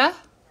Malaysia,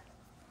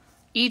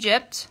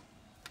 Egypt,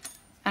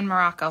 and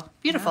Morocco.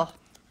 Beautiful.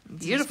 Yeah.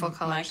 Beautiful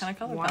colors. My kind of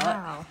color wow.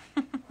 palette.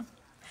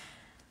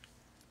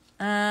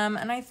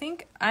 And I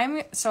think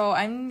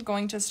I'm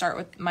going to start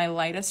with my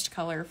lightest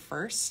color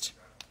first,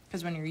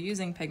 because when you're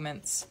using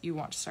pigments, you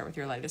want to start with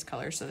your lightest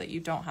color so that you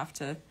don't have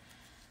to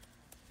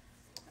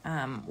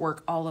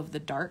work all of the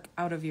dark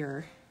out of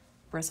your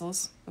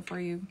bristles before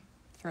you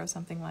throw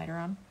something lighter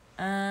on.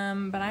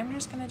 But I'm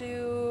just gonna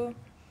do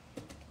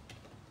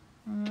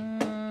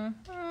I'm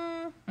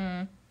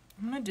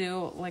gonna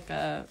do like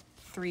a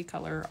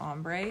 3-color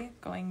ombre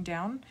going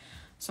down.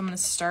 So I'm gonna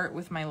start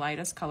with my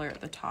lightest color at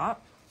the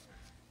top,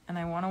 and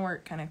I want to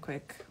work kind of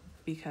quick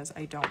because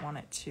I don't want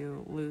it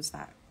to lose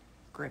that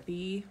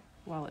grippy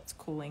while it's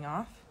cooling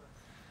off.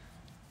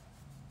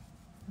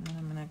 And then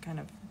I'm gonna kind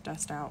of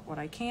dust out what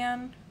I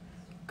can,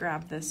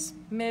 grab this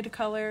mid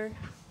color,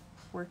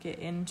 work it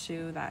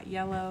into that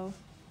yellow.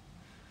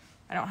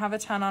 I don't have a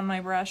ton on my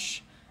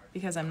brush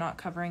because I'm not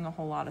covering a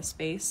whole lot of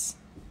space,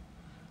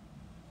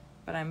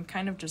 but I'm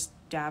kind of just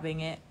dabbing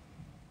it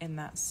in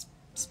that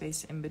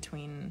space in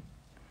between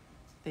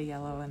the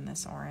yellow and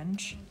this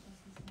orange.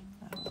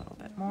 A little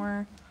bit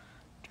more,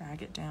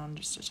 drag it down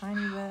just a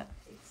tiny bit.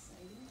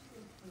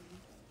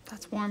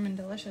 That's warm and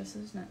delicious,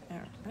 isn't it?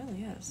 It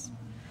really is.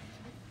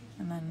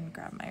 And then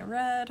grab my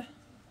red.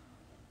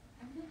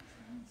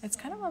 It's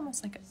kind of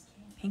almost like a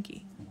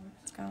pinky.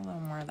 It's got a little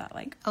more of that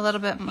like a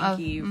little bit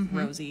pinky,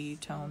 rosy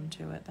tone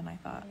to it than I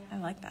thought. I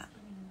like that.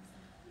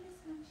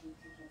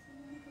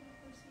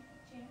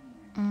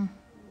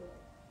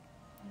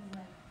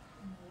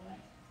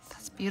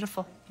 That's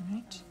beautiful.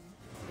 Right.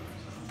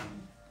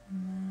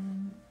 And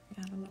then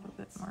add a little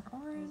bit more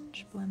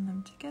orange, blend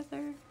them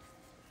together.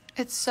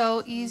 It's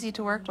so easy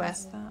to work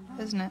with,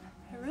 isn't it?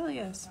 It really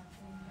is.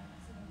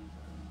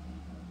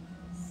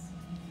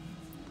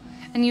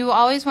 And you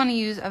always want to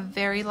use a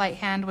very light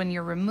hand when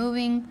you're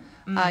removing.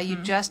 You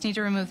just need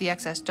to remove the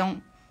excess.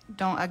 Don't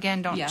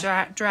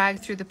drag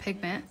through the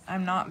pigment.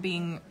 I'm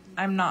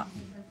not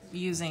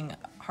using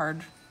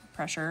hard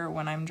pressure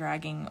when I'm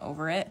dragging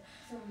over it.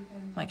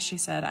 Like she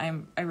said,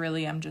 I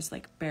really am just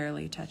like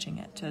barely touching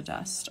it to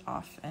dust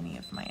off any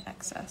of my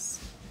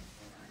excess.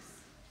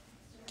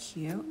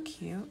 Cute,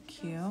 cute,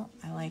 cute.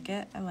 I like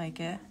it. I like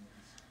it.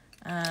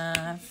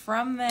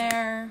 From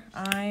there,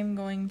 I'm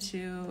going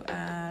to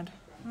add,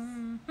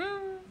 I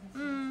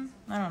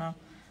don't know.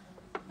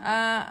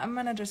 I'm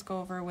going to just go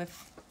over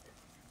with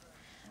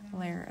a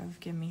layer of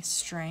Give Me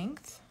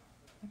Strength,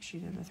 like she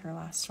did with her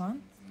last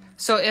one.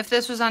 So if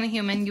this was on a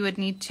human, you would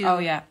need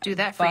to do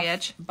that free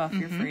edge. Buff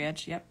your free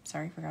edge. Yep,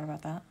 sorry, forgot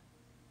about that.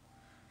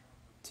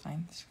 It's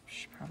fine. It's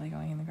probably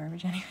going in the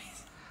garbage anyways.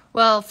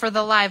 Well, for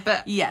the live,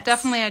 but yes.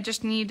 Definitely I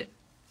just need,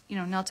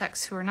 nail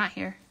techs who are not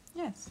here.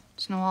 Yes.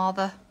 To know all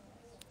the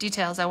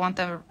details. I want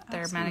their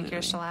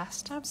manicures to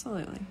last.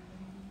 Absolutely.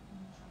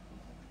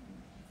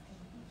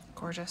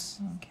 Gorgeous.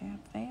 Okay,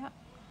 up that.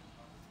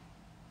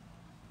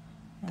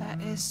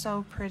 That is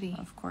so pretty.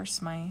 Of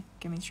course, my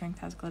Give Me Strength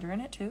has glitter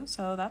in it too,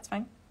 so that's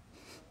fine.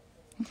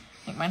 I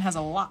think mine has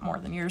a lot more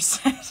than yours.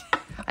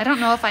 I don't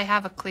know if I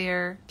have a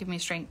clear Give Me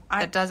Strength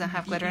that doesn't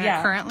have glitter in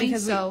it currently.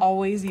 Because we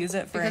always use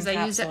it for encapsulating.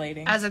 I use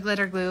it as a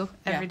glitter glue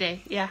every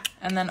day. Yeah.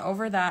 And then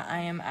over that, I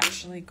am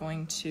actually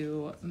going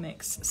to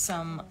mix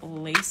some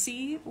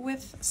lacy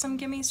with some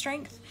Give Me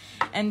Strength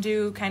and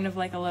do kind of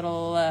like a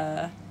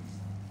little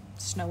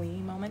snowy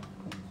moment.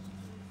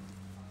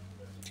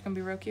 It's going to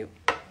be real cute.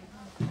 Can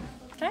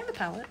I have a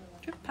palette?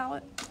 Do you have a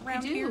palette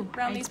around here,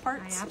 around these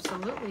parts? I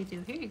absolutely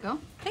do. Here you go.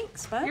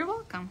 Thanks, bud. You're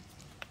welcome.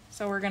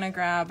 So we're going to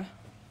grab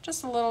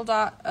just a little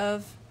dot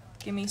of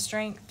Give Me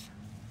Strength,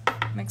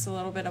 mix a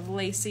little bit of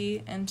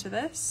lacy into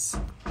this.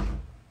 I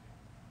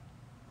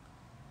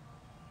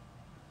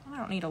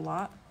don't need a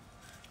lot,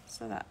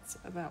 so that's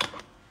about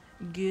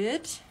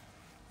good.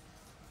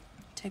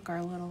 Take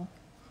our little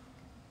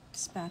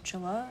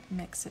spatula,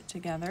 mix it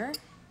together.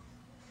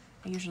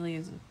 I usually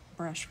use a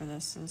brush for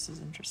this, so this is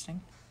interesting.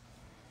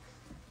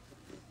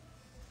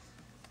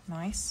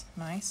 Nice,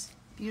 nice.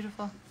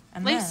 Beautiful.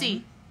 And lacy.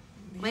 Then,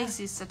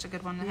 Lacy is such a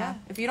good one to have.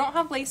 If you don't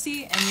have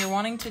lacy and you're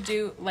wanting to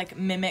do like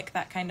mimic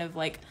that kind of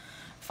like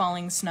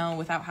falling snow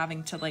without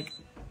having to like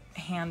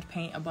hand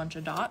paint a bunch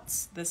of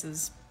dots, this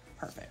is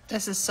perfect.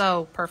 This is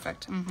so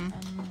perfect. Can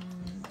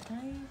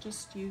I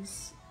just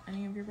use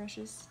any of your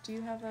brushes? Do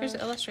you have a... Here's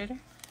the Illustrator.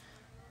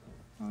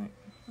 Oh,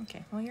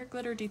 okay, well your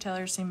glitter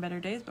detailer's seen better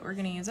days, but we're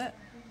gonna use it.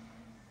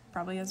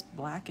 Probably has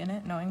black in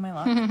it, knowing my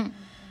luck.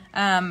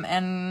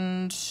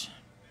 And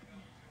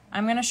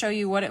I'm gonna show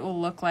you what it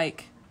will look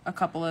like a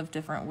couple of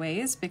different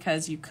ways,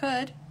 because you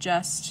could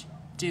just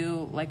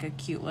do like a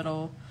cute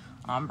little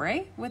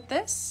ombre with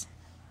this.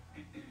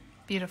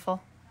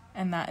 Beautiful.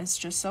 And that is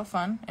just so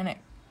fun, and it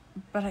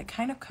but it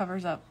kind of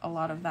covers up a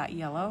lot of that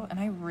yellow, and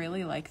I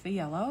really like the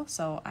yellow,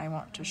 so I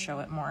want to show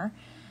it more.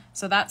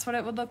 So that's what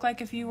it would look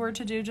like if you were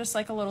to do just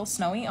like a little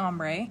snowy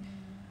ombre,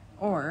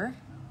 or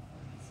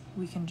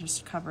we can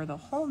just cover the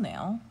whole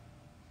nail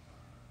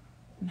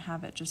and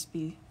have it just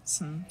be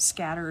some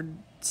scattered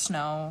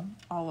snow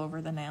all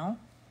over the nail.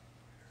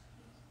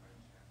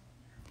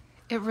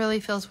 It really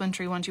feels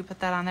wintry once you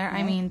put that on there. Right.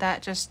 I mean,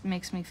 that just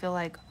makes me feel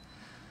like,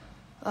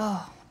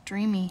 oh,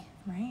 dreamy.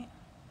 Right.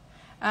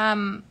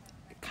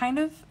 Kind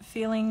of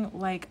feeling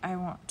like I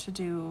want to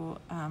do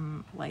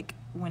like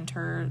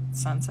winter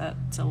sunset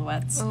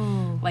silhouettes.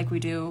 Ooh. Like we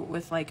do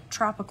with like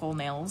tropical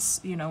nails,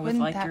 you know, with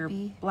like your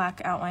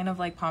black outline of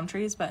like palm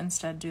trees, but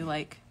instead do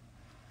like,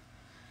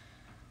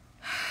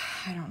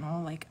 I don't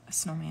know, like a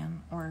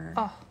snowman or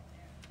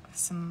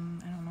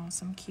some, I don't know,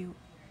 some cute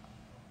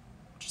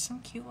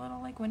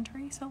little like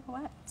wintry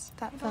silhouettes.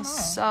 That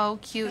feels so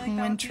cute and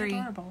wintry.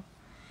 Adorable.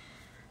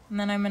 And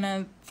then I'm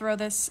gonna throw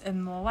this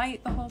in the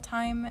light the whole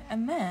time,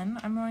 and then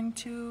I'm going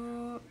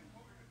to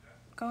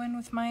go in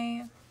with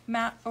my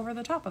matte over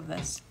the top of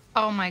this.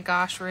 Oh my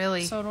gosh,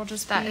 really? So it'll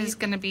just that is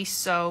gonna be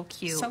so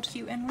cute. So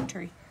cute and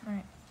wintry. All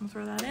right, we'll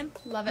throw that in.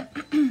 Love it.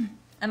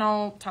 And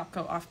I'll top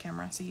coat off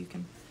camera so you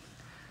can.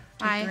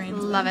 I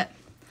love it.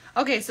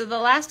 Okay, so the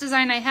last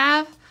design I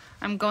have,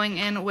 I'm going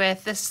in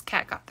with this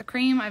Cat Got the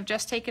Cream. I've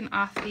just taken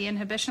off the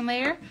inhibition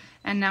layer,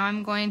 and now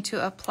I'm going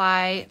to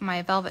apply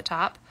my velvet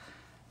top.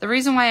 The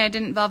reason why I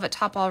didn't velvet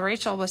top while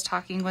Rachel was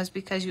talking was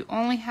because you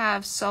only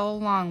have so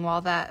long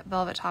while that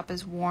velvet top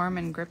is warm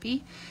and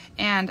grippy,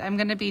 and I'm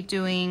going to be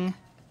doing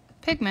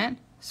pigment,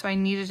 so I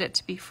needed it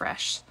to be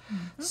fresh.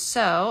 Mm-hmm.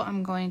 So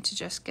I'm going to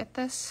just get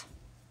this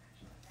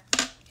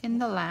in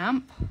the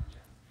lamp,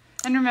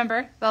 and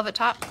remember, velvet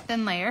top,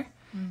 thin layer,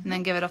 and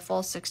then give it a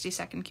full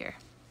 60-second cure.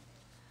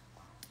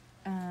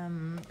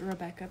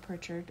 Rebecca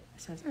Pritchard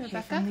says,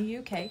 hey from the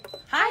UK.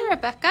 Hi,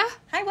 Rebecca.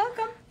 Hi,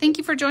 welcome. Thank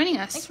you for joining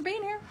us. Thanks for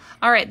being here.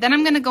 All right, then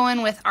I'm going to go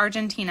in with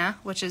Argentina,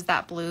 which is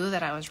that blue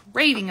that I was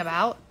raving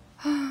about.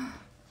 Why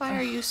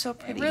are you so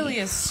pretty? It really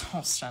is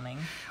so stunning.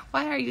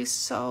 Why are you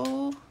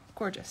so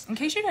gorgeous? In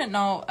case you didn't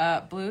know,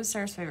 blue is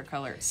Sarah's favorite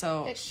color.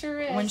 So it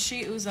sure is. When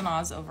she oohs and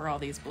ahs over all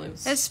these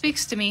blues. It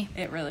speaks to me.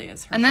 It really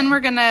is. And then we're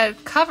going to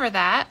cover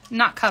that.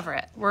 Not cover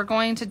it. We're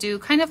going to do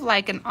kind of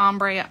like an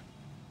ombre,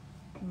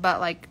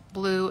 but like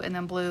blue, and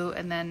then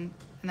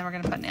we're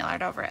going to put nail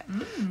art over it.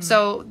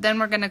 So then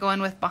we're going to go in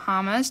with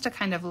Bahamas to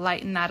kind of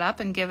lighten that up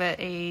and give it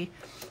a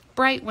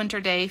bright winter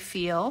day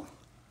feel.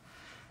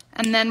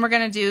 And then we're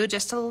going to do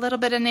just a little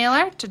bit of nail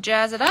art to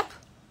jazz it up.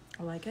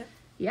 I like it.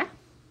 Yeah.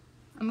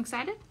 I'm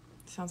excited.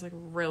 Sounds like a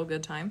real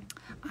good time.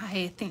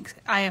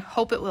 I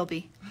hope it will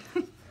be.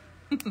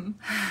 All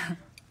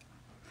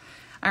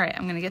right,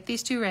 I'm going to get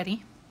these two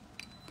ready.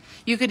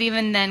 You could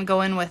even then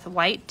go in with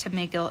white to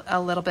make it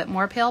a little bit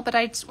more pale, but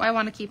I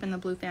want to keep in the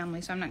blue family,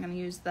 so I'm not going to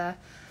use the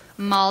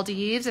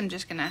Maldives. I'm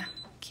just going to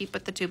keep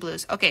with the two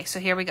blues. Okay,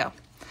 so here we go.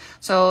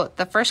 So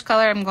the first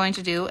color I'm going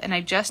to do, and I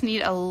just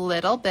need a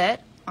little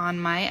bit on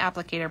my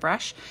applicator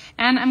brush,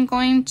 and I'm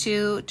going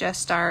to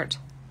just start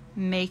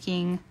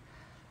making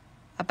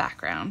a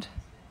background.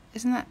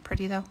 Isn't that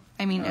pretty though?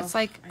 I mean, it's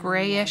like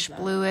grayish,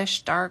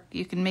 bluish, dark.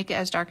 You can make it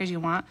as dark as you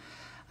want.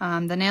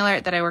 The nail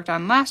art that I worked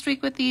on last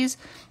week with these,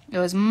 it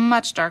was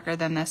much darker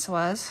than this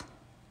was.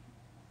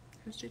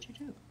 Whose did you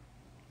do?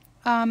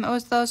 It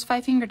was those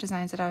 5-finger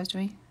designs that I was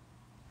doing.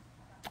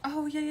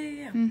 Oh,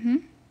 yeah. Mm-hmm.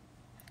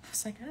 I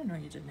was like, I didn't know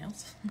you did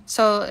nails.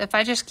 So if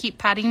I just keep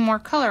patting more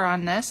color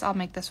on this, I'll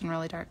make this one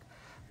really dark.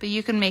 But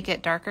you can make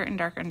it darker and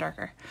darker and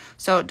darker.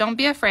 So don't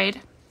be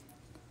afraid.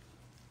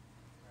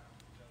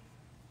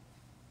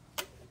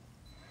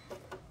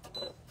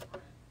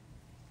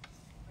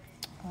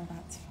 Oh,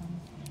 that's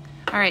fun.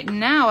 All right,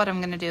 now what I'm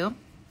going to do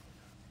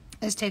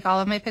is take all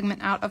of my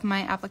pigment out of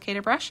my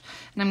applicator brush,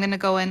 and I'm going to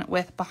go in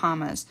with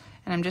Bahamas.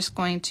 And I'm just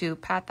going to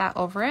pat that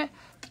over it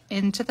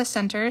into the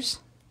centers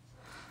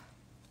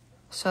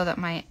so that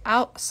my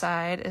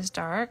outside is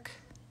dark.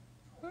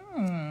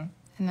 And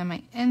then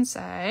my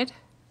inside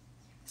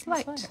is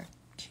light.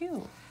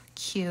 Cute.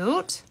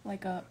 Cute.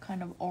 Like a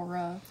kind of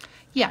aura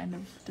kind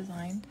of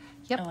design.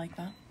 Yep. I like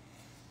that.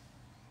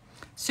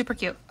 Super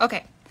cute.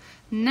 Okay,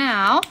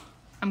 now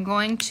I'm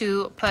going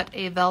to put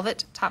a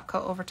velvet top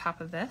coat over top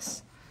of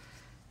this.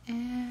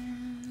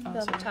 And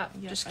velvet top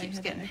just keeps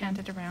getting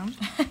handed around.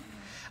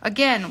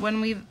 Again,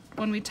 when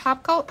we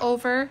top coat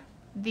over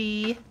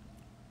the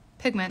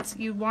pigments,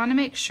 you want to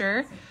make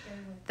sure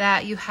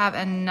that you have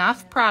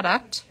enough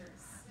product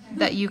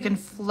that you can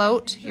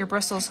float your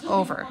bristles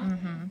over.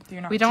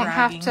 We don't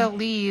have to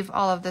leave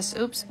all of this,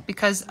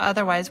 because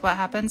otherwise what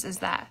happens is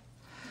that.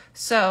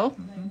 So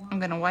I'm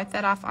going to wipe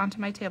that off onto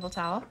my table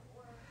towel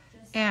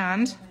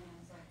and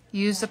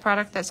use the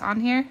product that's on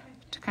here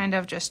to kind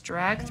of just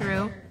drag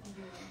through.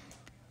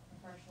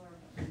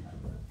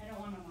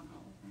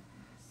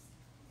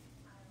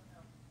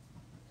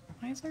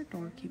 Why does our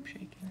door keep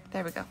shaking?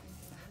 There we go.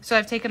 So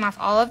I've taken off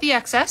all of the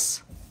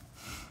excess.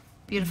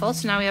 Beautiful.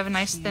 So now we have a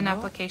nice thin Cute.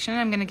 application.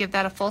 I'm going to give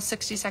that a full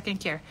 60-second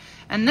cure.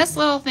 And this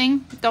little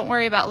thing, don't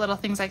worry about little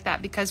things like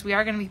that because we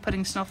are going to be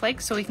putting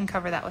snowflakes, so we can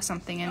cover that with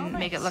something and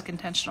make it nice. look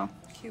intentional.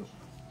 Cute.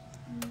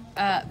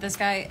 This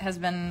guy has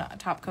been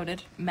top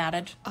coated,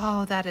 matted.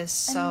 Oh, that is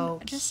so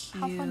And just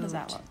cute. how fun does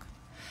that look?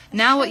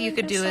 Now what really you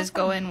could just do so is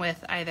go fun. in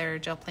with either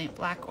gel paint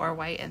black or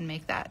white and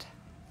make that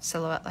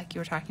silhouette like you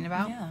were talking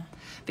about. Yeah.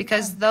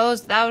 Because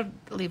that would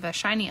leave a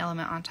shiny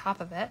element on top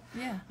of it.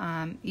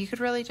 Yeah. You could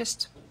really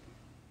just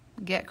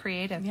get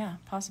creative. Yeah,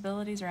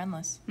 possibilities are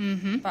endless.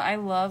 Mm-hmm. But I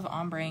love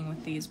ombreing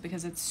with these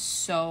because it's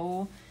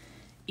so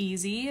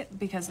easy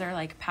because they're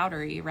like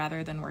powdery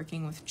rather than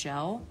working with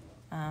gel.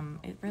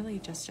 It really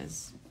just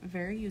is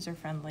very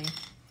user-friendly.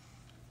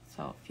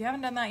 So if you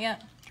haven't done that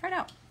yet, try it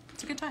out.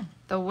 It's a good time.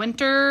 The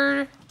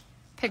winter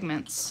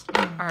pigments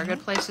are a good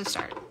place to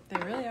start. They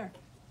really are.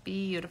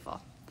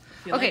 Beautiful.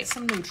 If you like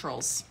some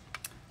neutrals.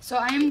 So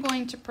I am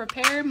going to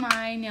prepare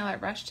my nail art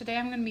brush. Today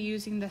I'm going to be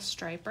using the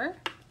striper.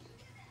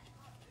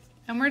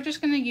 And we're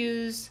just going to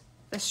use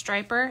the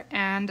striper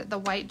and the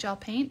white gel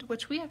paint,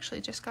 which we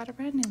actually just got a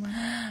brand new one.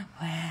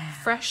 Wow.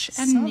 Fresh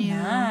and So new.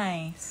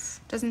 nice.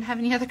 Doesn't have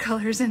any other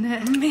colors in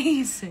it.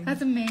 Amazing.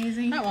 That's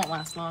amazing. That won't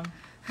last long.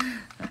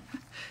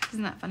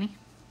 Isn't that funny?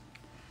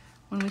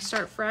 When we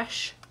start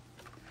fresh.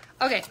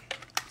 Okay,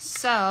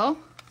 so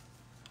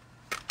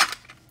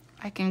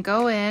I can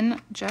go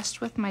in just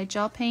with my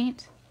gel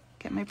paint,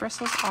 get my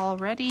bristles all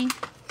ready.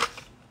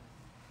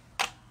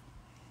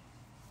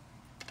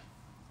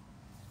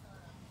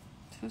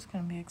 This is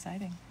going to be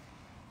exciting.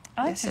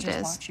 I like Yes, to it just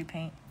is. watch you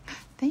paint.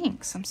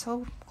 Thanks, I'm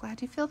so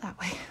glad you feel that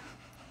way.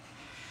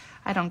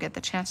 I don't get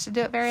the chance to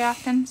do it very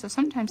often, so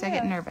sometimes I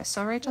get Yeah. nervous.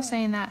 So Rachel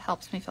saying that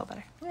helps me feel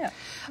better. Yeah.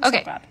 Okay.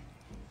 So glad.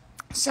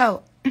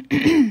 So,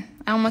 I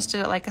almost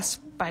did it like a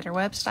spider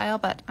web style,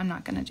 but I'm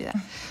not going to do that.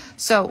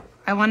 So,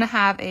 I want to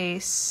have a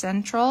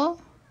central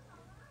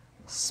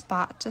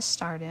spot to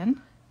start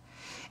in.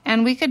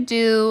 And we could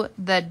do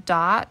the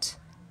dot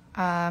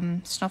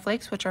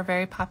snowflakes, which are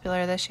very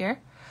popular this year.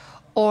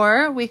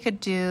 Or we could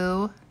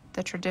do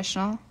the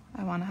traditional.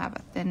 I want to have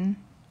a thin,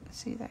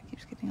 see, that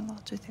keeps getting a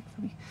little too thick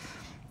for me.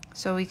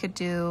 So we could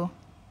do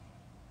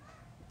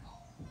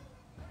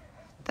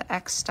the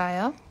X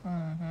style.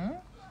 Mm-hmm.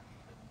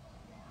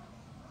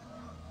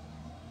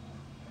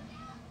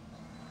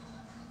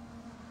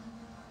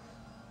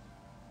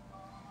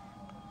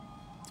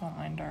 Don't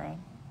mind our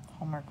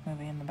Hallmark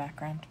movie in the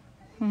background.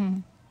 Hmm.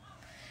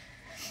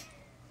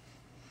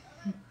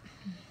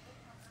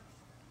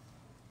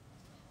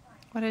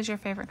 What is your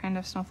favorite kind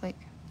of snowflake?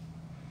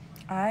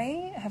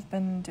 I have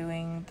been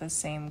doing the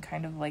same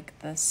kind of like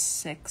the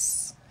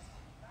six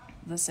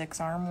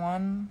arm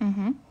one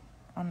Mm-hmm.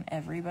 on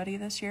everybody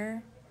this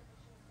year.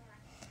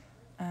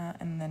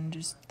 And then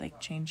just like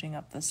changing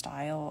up the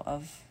style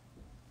of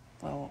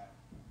little,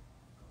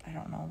 I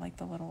don't know, like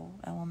the little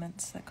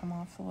elements that come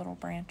off the little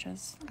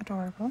branches.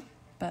 Adorable.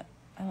 But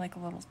I like a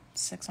little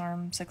 6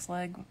 arm, 6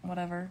 leg,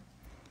 whatever.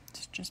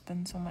 It's just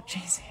been so much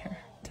easier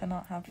to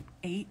not have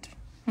 8.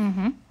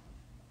 Mm-hmm.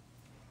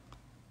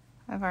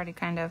 I've already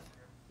kind of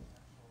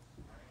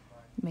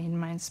made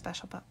mine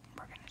special, but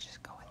we're going to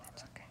just go with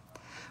it. Okay.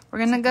 We're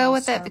going to like a go little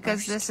with it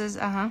because starburst. this is,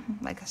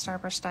 like a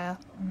starburst style.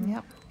 Mhm.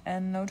 Yep.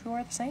 And no two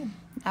are the same.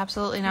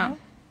 Absolutely you not. know?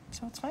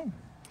 So it's fine.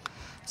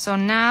 So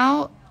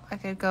now I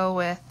could go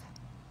with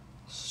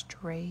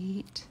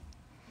straight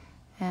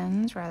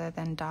ends rather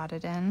than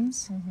dotted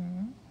ends.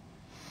 Mm-hmm.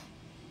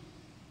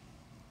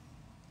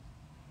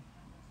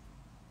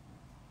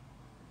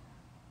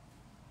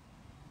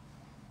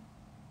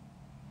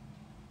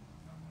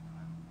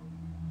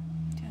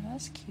 Yeah,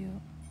 that's cute.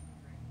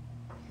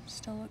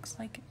 Still looks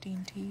like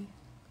dainty.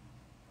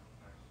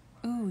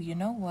 Ooh, you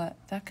know what?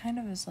 That kind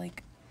of is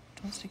like,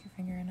 don't stick your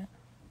finger in it.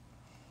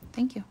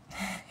 Thank you.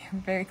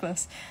 You're very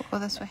close. We'll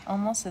go this way.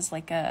 Almost as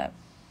like a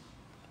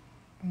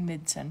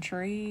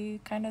mid-century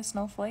kind of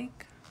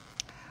snowflake.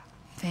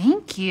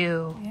 Thank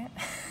you. Yeah.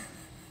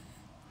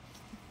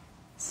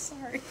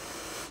 Sorry.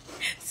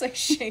 It's like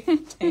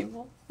shaving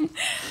table.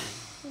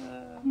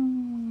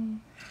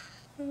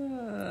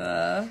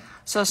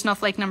 So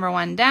snowflake number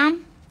 1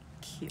 down.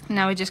 Cute.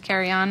 Now we just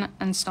carry on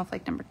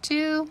snowflake number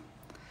 2.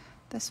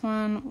 This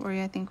one,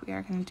 where I think we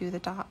are going to do the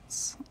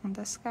dots on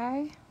this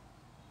guy.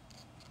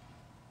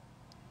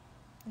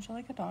 Would you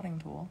like a dotting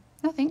tool?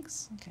 No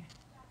thanks. Okay.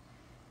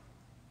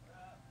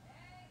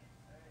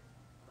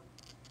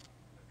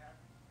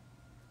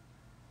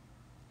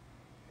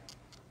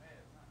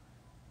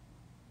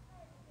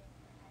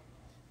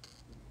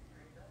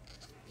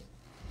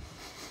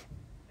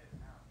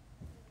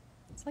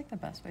 It's like the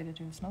best way to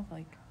do a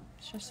snowflake.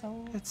 It's just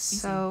so It's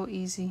easy. so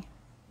easy.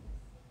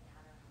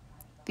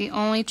 The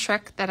only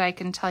trick that I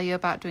can tell you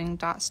about doing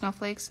dot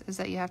snowflakes is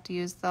that you have to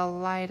use the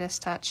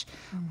lightest touch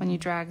when you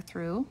drag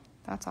through.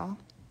 That's all.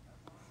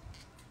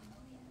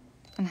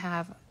 And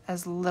have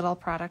as little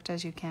product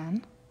as you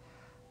can.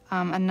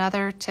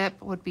 Another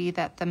tip would be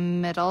that the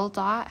middle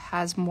dot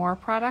has more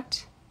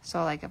product.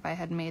 So like if I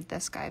had made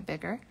this guy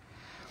bigger.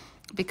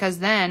 because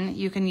then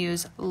you can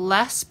use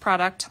less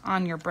product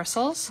on your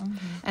bristles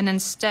and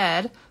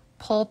instead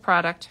pull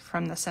product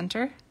from the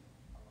center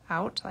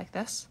out like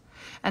this.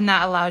 And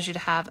that allows you to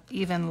have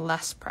even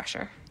less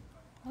pressure.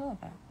 I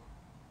love that.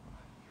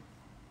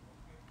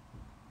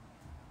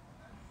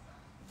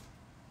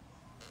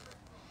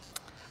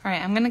 All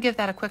right, I'm going to give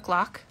that a quick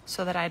lock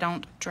so that I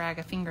don't drag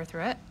a finger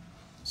through it.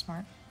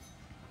 Smart.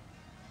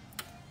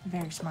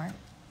 Very smart.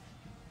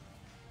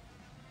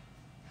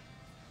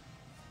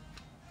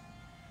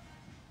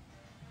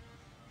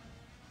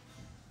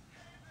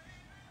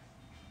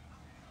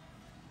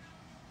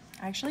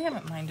 I actually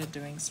haven't minded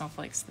doing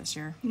snowflakes this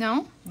year.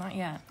 No? Not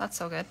yet. That's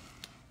so good.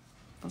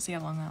 We'll see how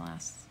long that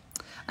lasts.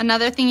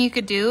 Another thing you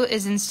could do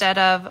is instead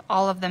of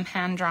all of them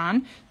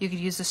hand-drawn, you could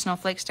use the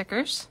snowflake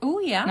stickers. Oh,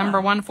 yeah. Number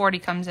 140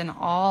 comes in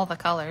all the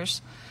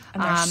colors.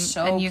 And they're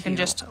so and you cute. can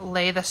just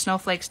lay the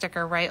snowflake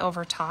sticker right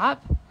over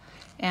top,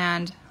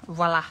 and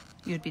voila,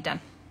 you'd be done.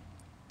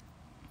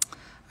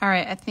 All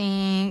right, I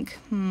think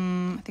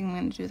I'm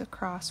going to do the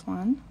cross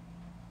one.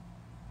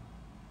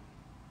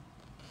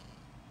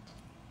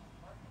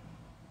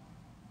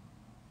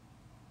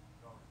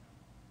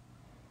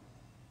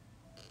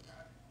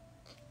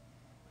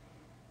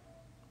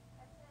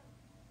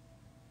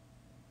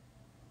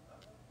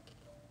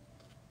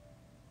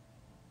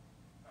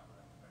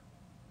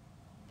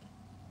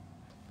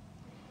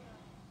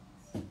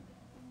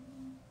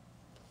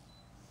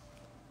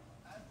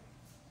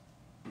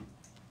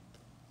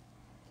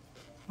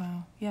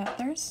 Wow. Yeah,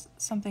 there's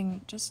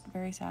something just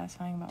very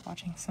satisfying about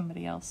watching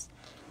somebody else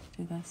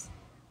do this.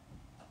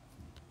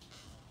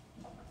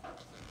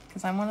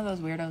 Because I'm one of those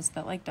weirdos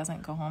that, like,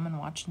 doesn't go home and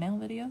watch nail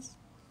videos.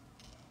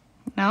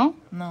 No?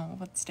 No,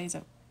 what stays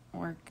at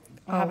work.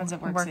 What happens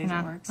at work stays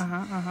at work.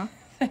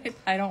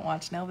 I don't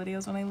watch nail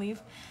videos when I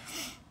leave.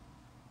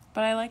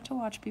 But I like to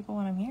watch people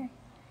when I'm here.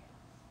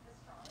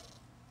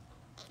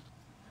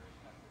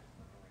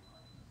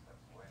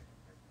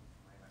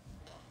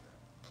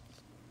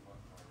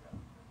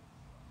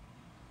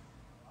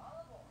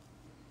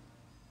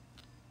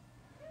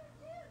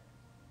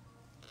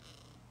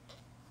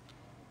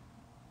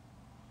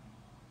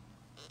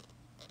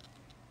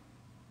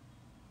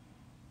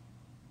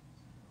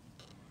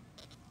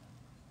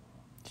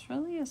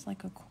 Really is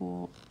like a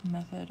cool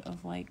method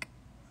of like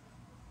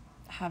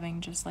having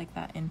just like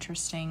that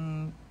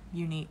interesting,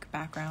 unique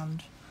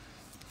background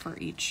for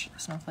each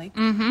snowflake.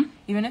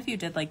 Even if you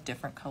did like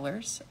different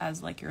colors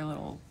as like your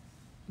little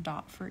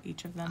dot for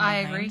each of them. I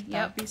agree.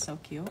 That would be so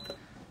cute.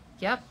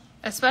 Yep.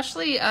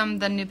 Especially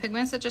the new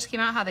pigments that just came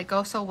out, how they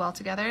go so well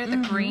together. The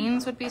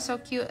greens would be so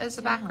cute as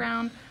a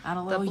background. Add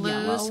a The little blues.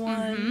 yellow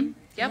one.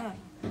 Yep. Yeah.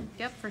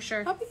 Yep, for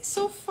sure. That'd be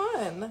so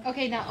fun.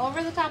 Okay, now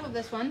over the top of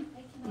this one,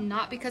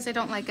 not because I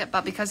don't like it,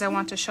 but because I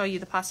want to show you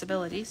the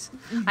possibilities.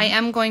 I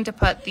am going to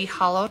put the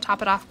hollow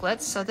Top It Off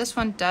Glitz. So this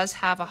one does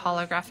have a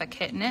holographic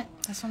hit in it.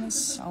 This one is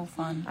so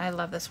fun. I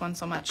love this one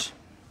so much.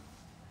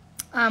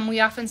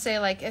 We often say,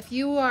 like, if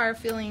you are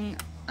feeling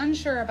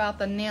unsure about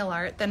the nail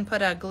art, then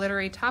put a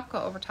glittery top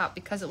coat over top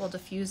because it will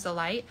diffuse the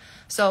light.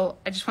 So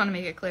I just want to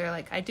make it clear,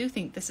 like, I do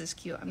think this is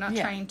cute. I'm not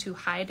trying to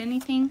hide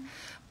anything,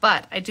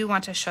 but I do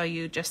want to show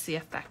you just the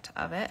effect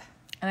of it.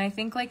 And I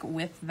think, like,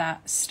 with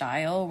that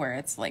style where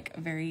it's, like,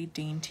 very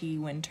dainty,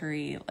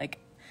 wintry, like,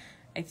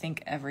 I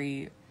think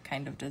every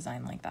kind of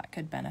design like that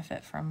could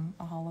benefit from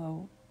a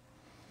hollow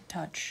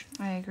touch.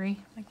 I agree.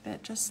 Like,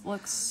 that just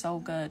looks so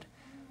good.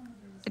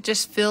 It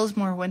just feels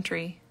more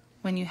wintry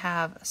when you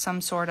have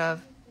some sort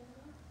of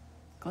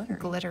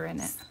glitter in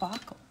it.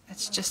 Sparkle.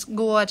 It's just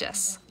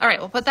gorgeous. All right,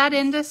 we'll put that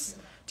in this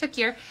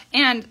here.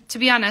 And to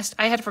be honest,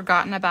 I had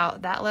forgotten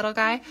about that little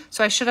guy,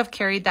 so I should have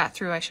carried that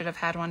through. I should have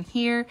had one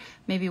here,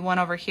 maybe one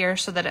over here,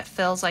 so that it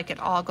feels like it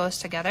all goes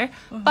together.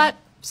 But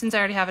since I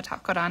already have a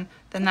top coat on,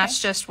 then that's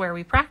just where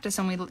we practice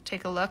and we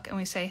take a look and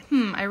we say,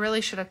 I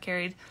really should have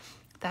carried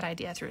that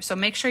idea through. So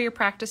make sure you're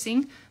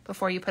practicing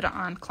before you put it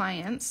on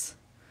clients.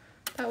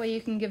 That way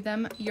you can give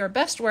them your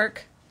best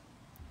work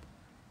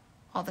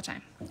all the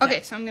time.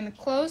 Okay, so I'm going to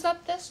close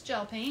up this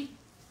gel paint.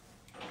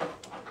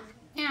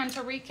 And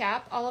to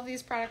recap, all of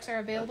these products are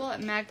available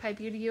at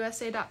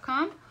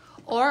magpiebeautyusa.com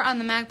or on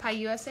the Magpie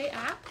USA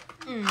app.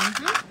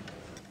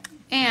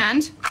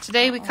 And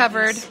today we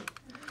covered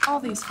all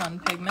these fun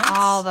pigments.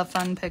 All the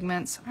fun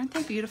pigments. Aren't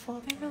they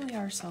beautiful? They really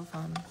are so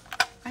fun.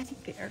 I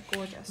think they are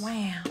gorgeous.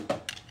 Wow.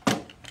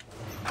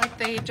 Like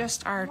they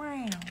just are.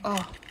 Wow.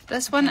 Oh,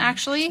 this one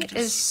actually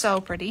is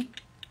so pretty.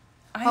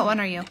 What one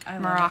are you?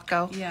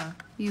 Morocco. Yeah.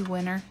 You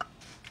winner.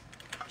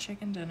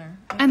 Chicken dinner.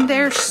 And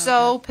they're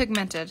so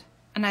pigmented.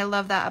 And I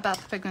love that about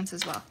the pigments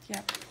as well.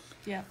 Yep.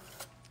 Yep.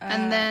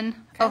 And then,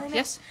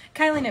 yes?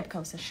 Kylie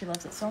Nipko says she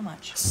loves it so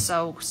much.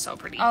 So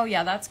pretty. Oh,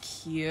 yeah, that's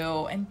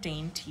cute and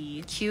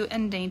dainty. Cute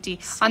and dainty.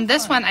 So on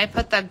this one, I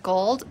put the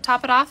gold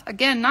Top It Off.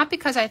 Again, not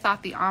because I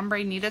thought the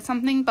ombre needed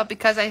something, but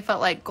because I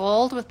felt like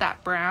gold with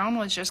that brown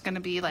was just going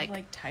to be like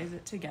ties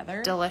it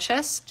together.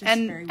 Delicious. Just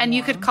very and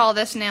you warm. could call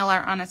this nail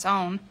art on its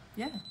own.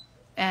 Yeah.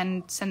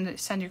 And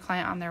send your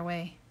client on their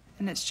way.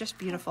 And it's just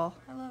beautiful.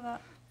 I love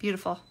that.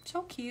 Beautiful.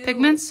 So cute.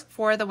 Pigments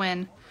for the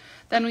win.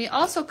 Then we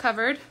also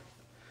covered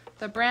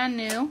the brand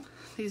new,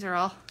 these are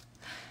all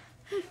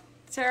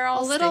They're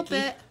all a little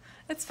sticky. bit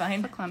It's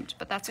fine. clumped,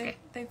 but that's okay.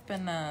 They've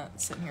been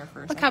sitting here for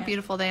a Look second. how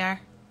beautiful they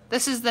are.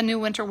 This is the new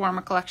winter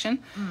warmer collection.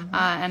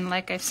 And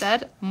like I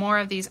said, more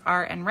of these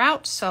are en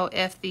route. So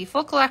if the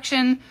full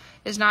collection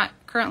is not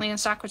currently in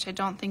stock, which I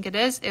don't think it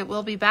is, it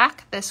will be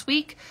back this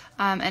week.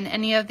 And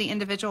any of the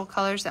individual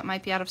colors that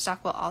might be out of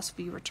stock will also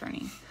be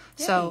returning.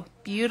 Yay. So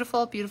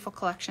beautiful, beautiful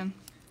collection.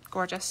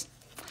 Gorgeous.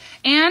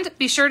 And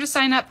be sure to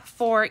sign up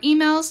for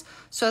emails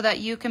so that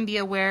you can be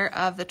aware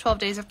of the 12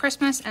 days of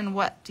Christmas and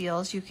what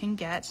deals you can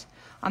get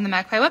on the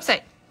Magpie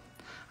website.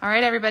 All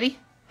right, everybody.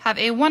 Have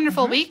a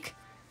wonderful week.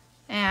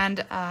 And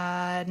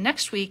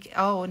next week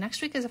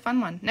is a fun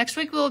one. Next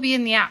week we'll be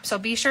in the app. So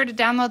be sure to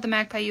download the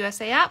Magpie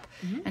USA app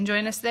and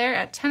join us there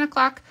at 10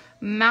 o'clock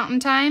Mountain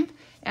Time.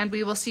 And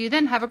we will see you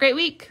then. Have a great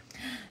week.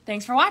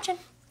 Thanks for watching.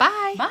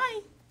 Bye.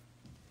 Bye.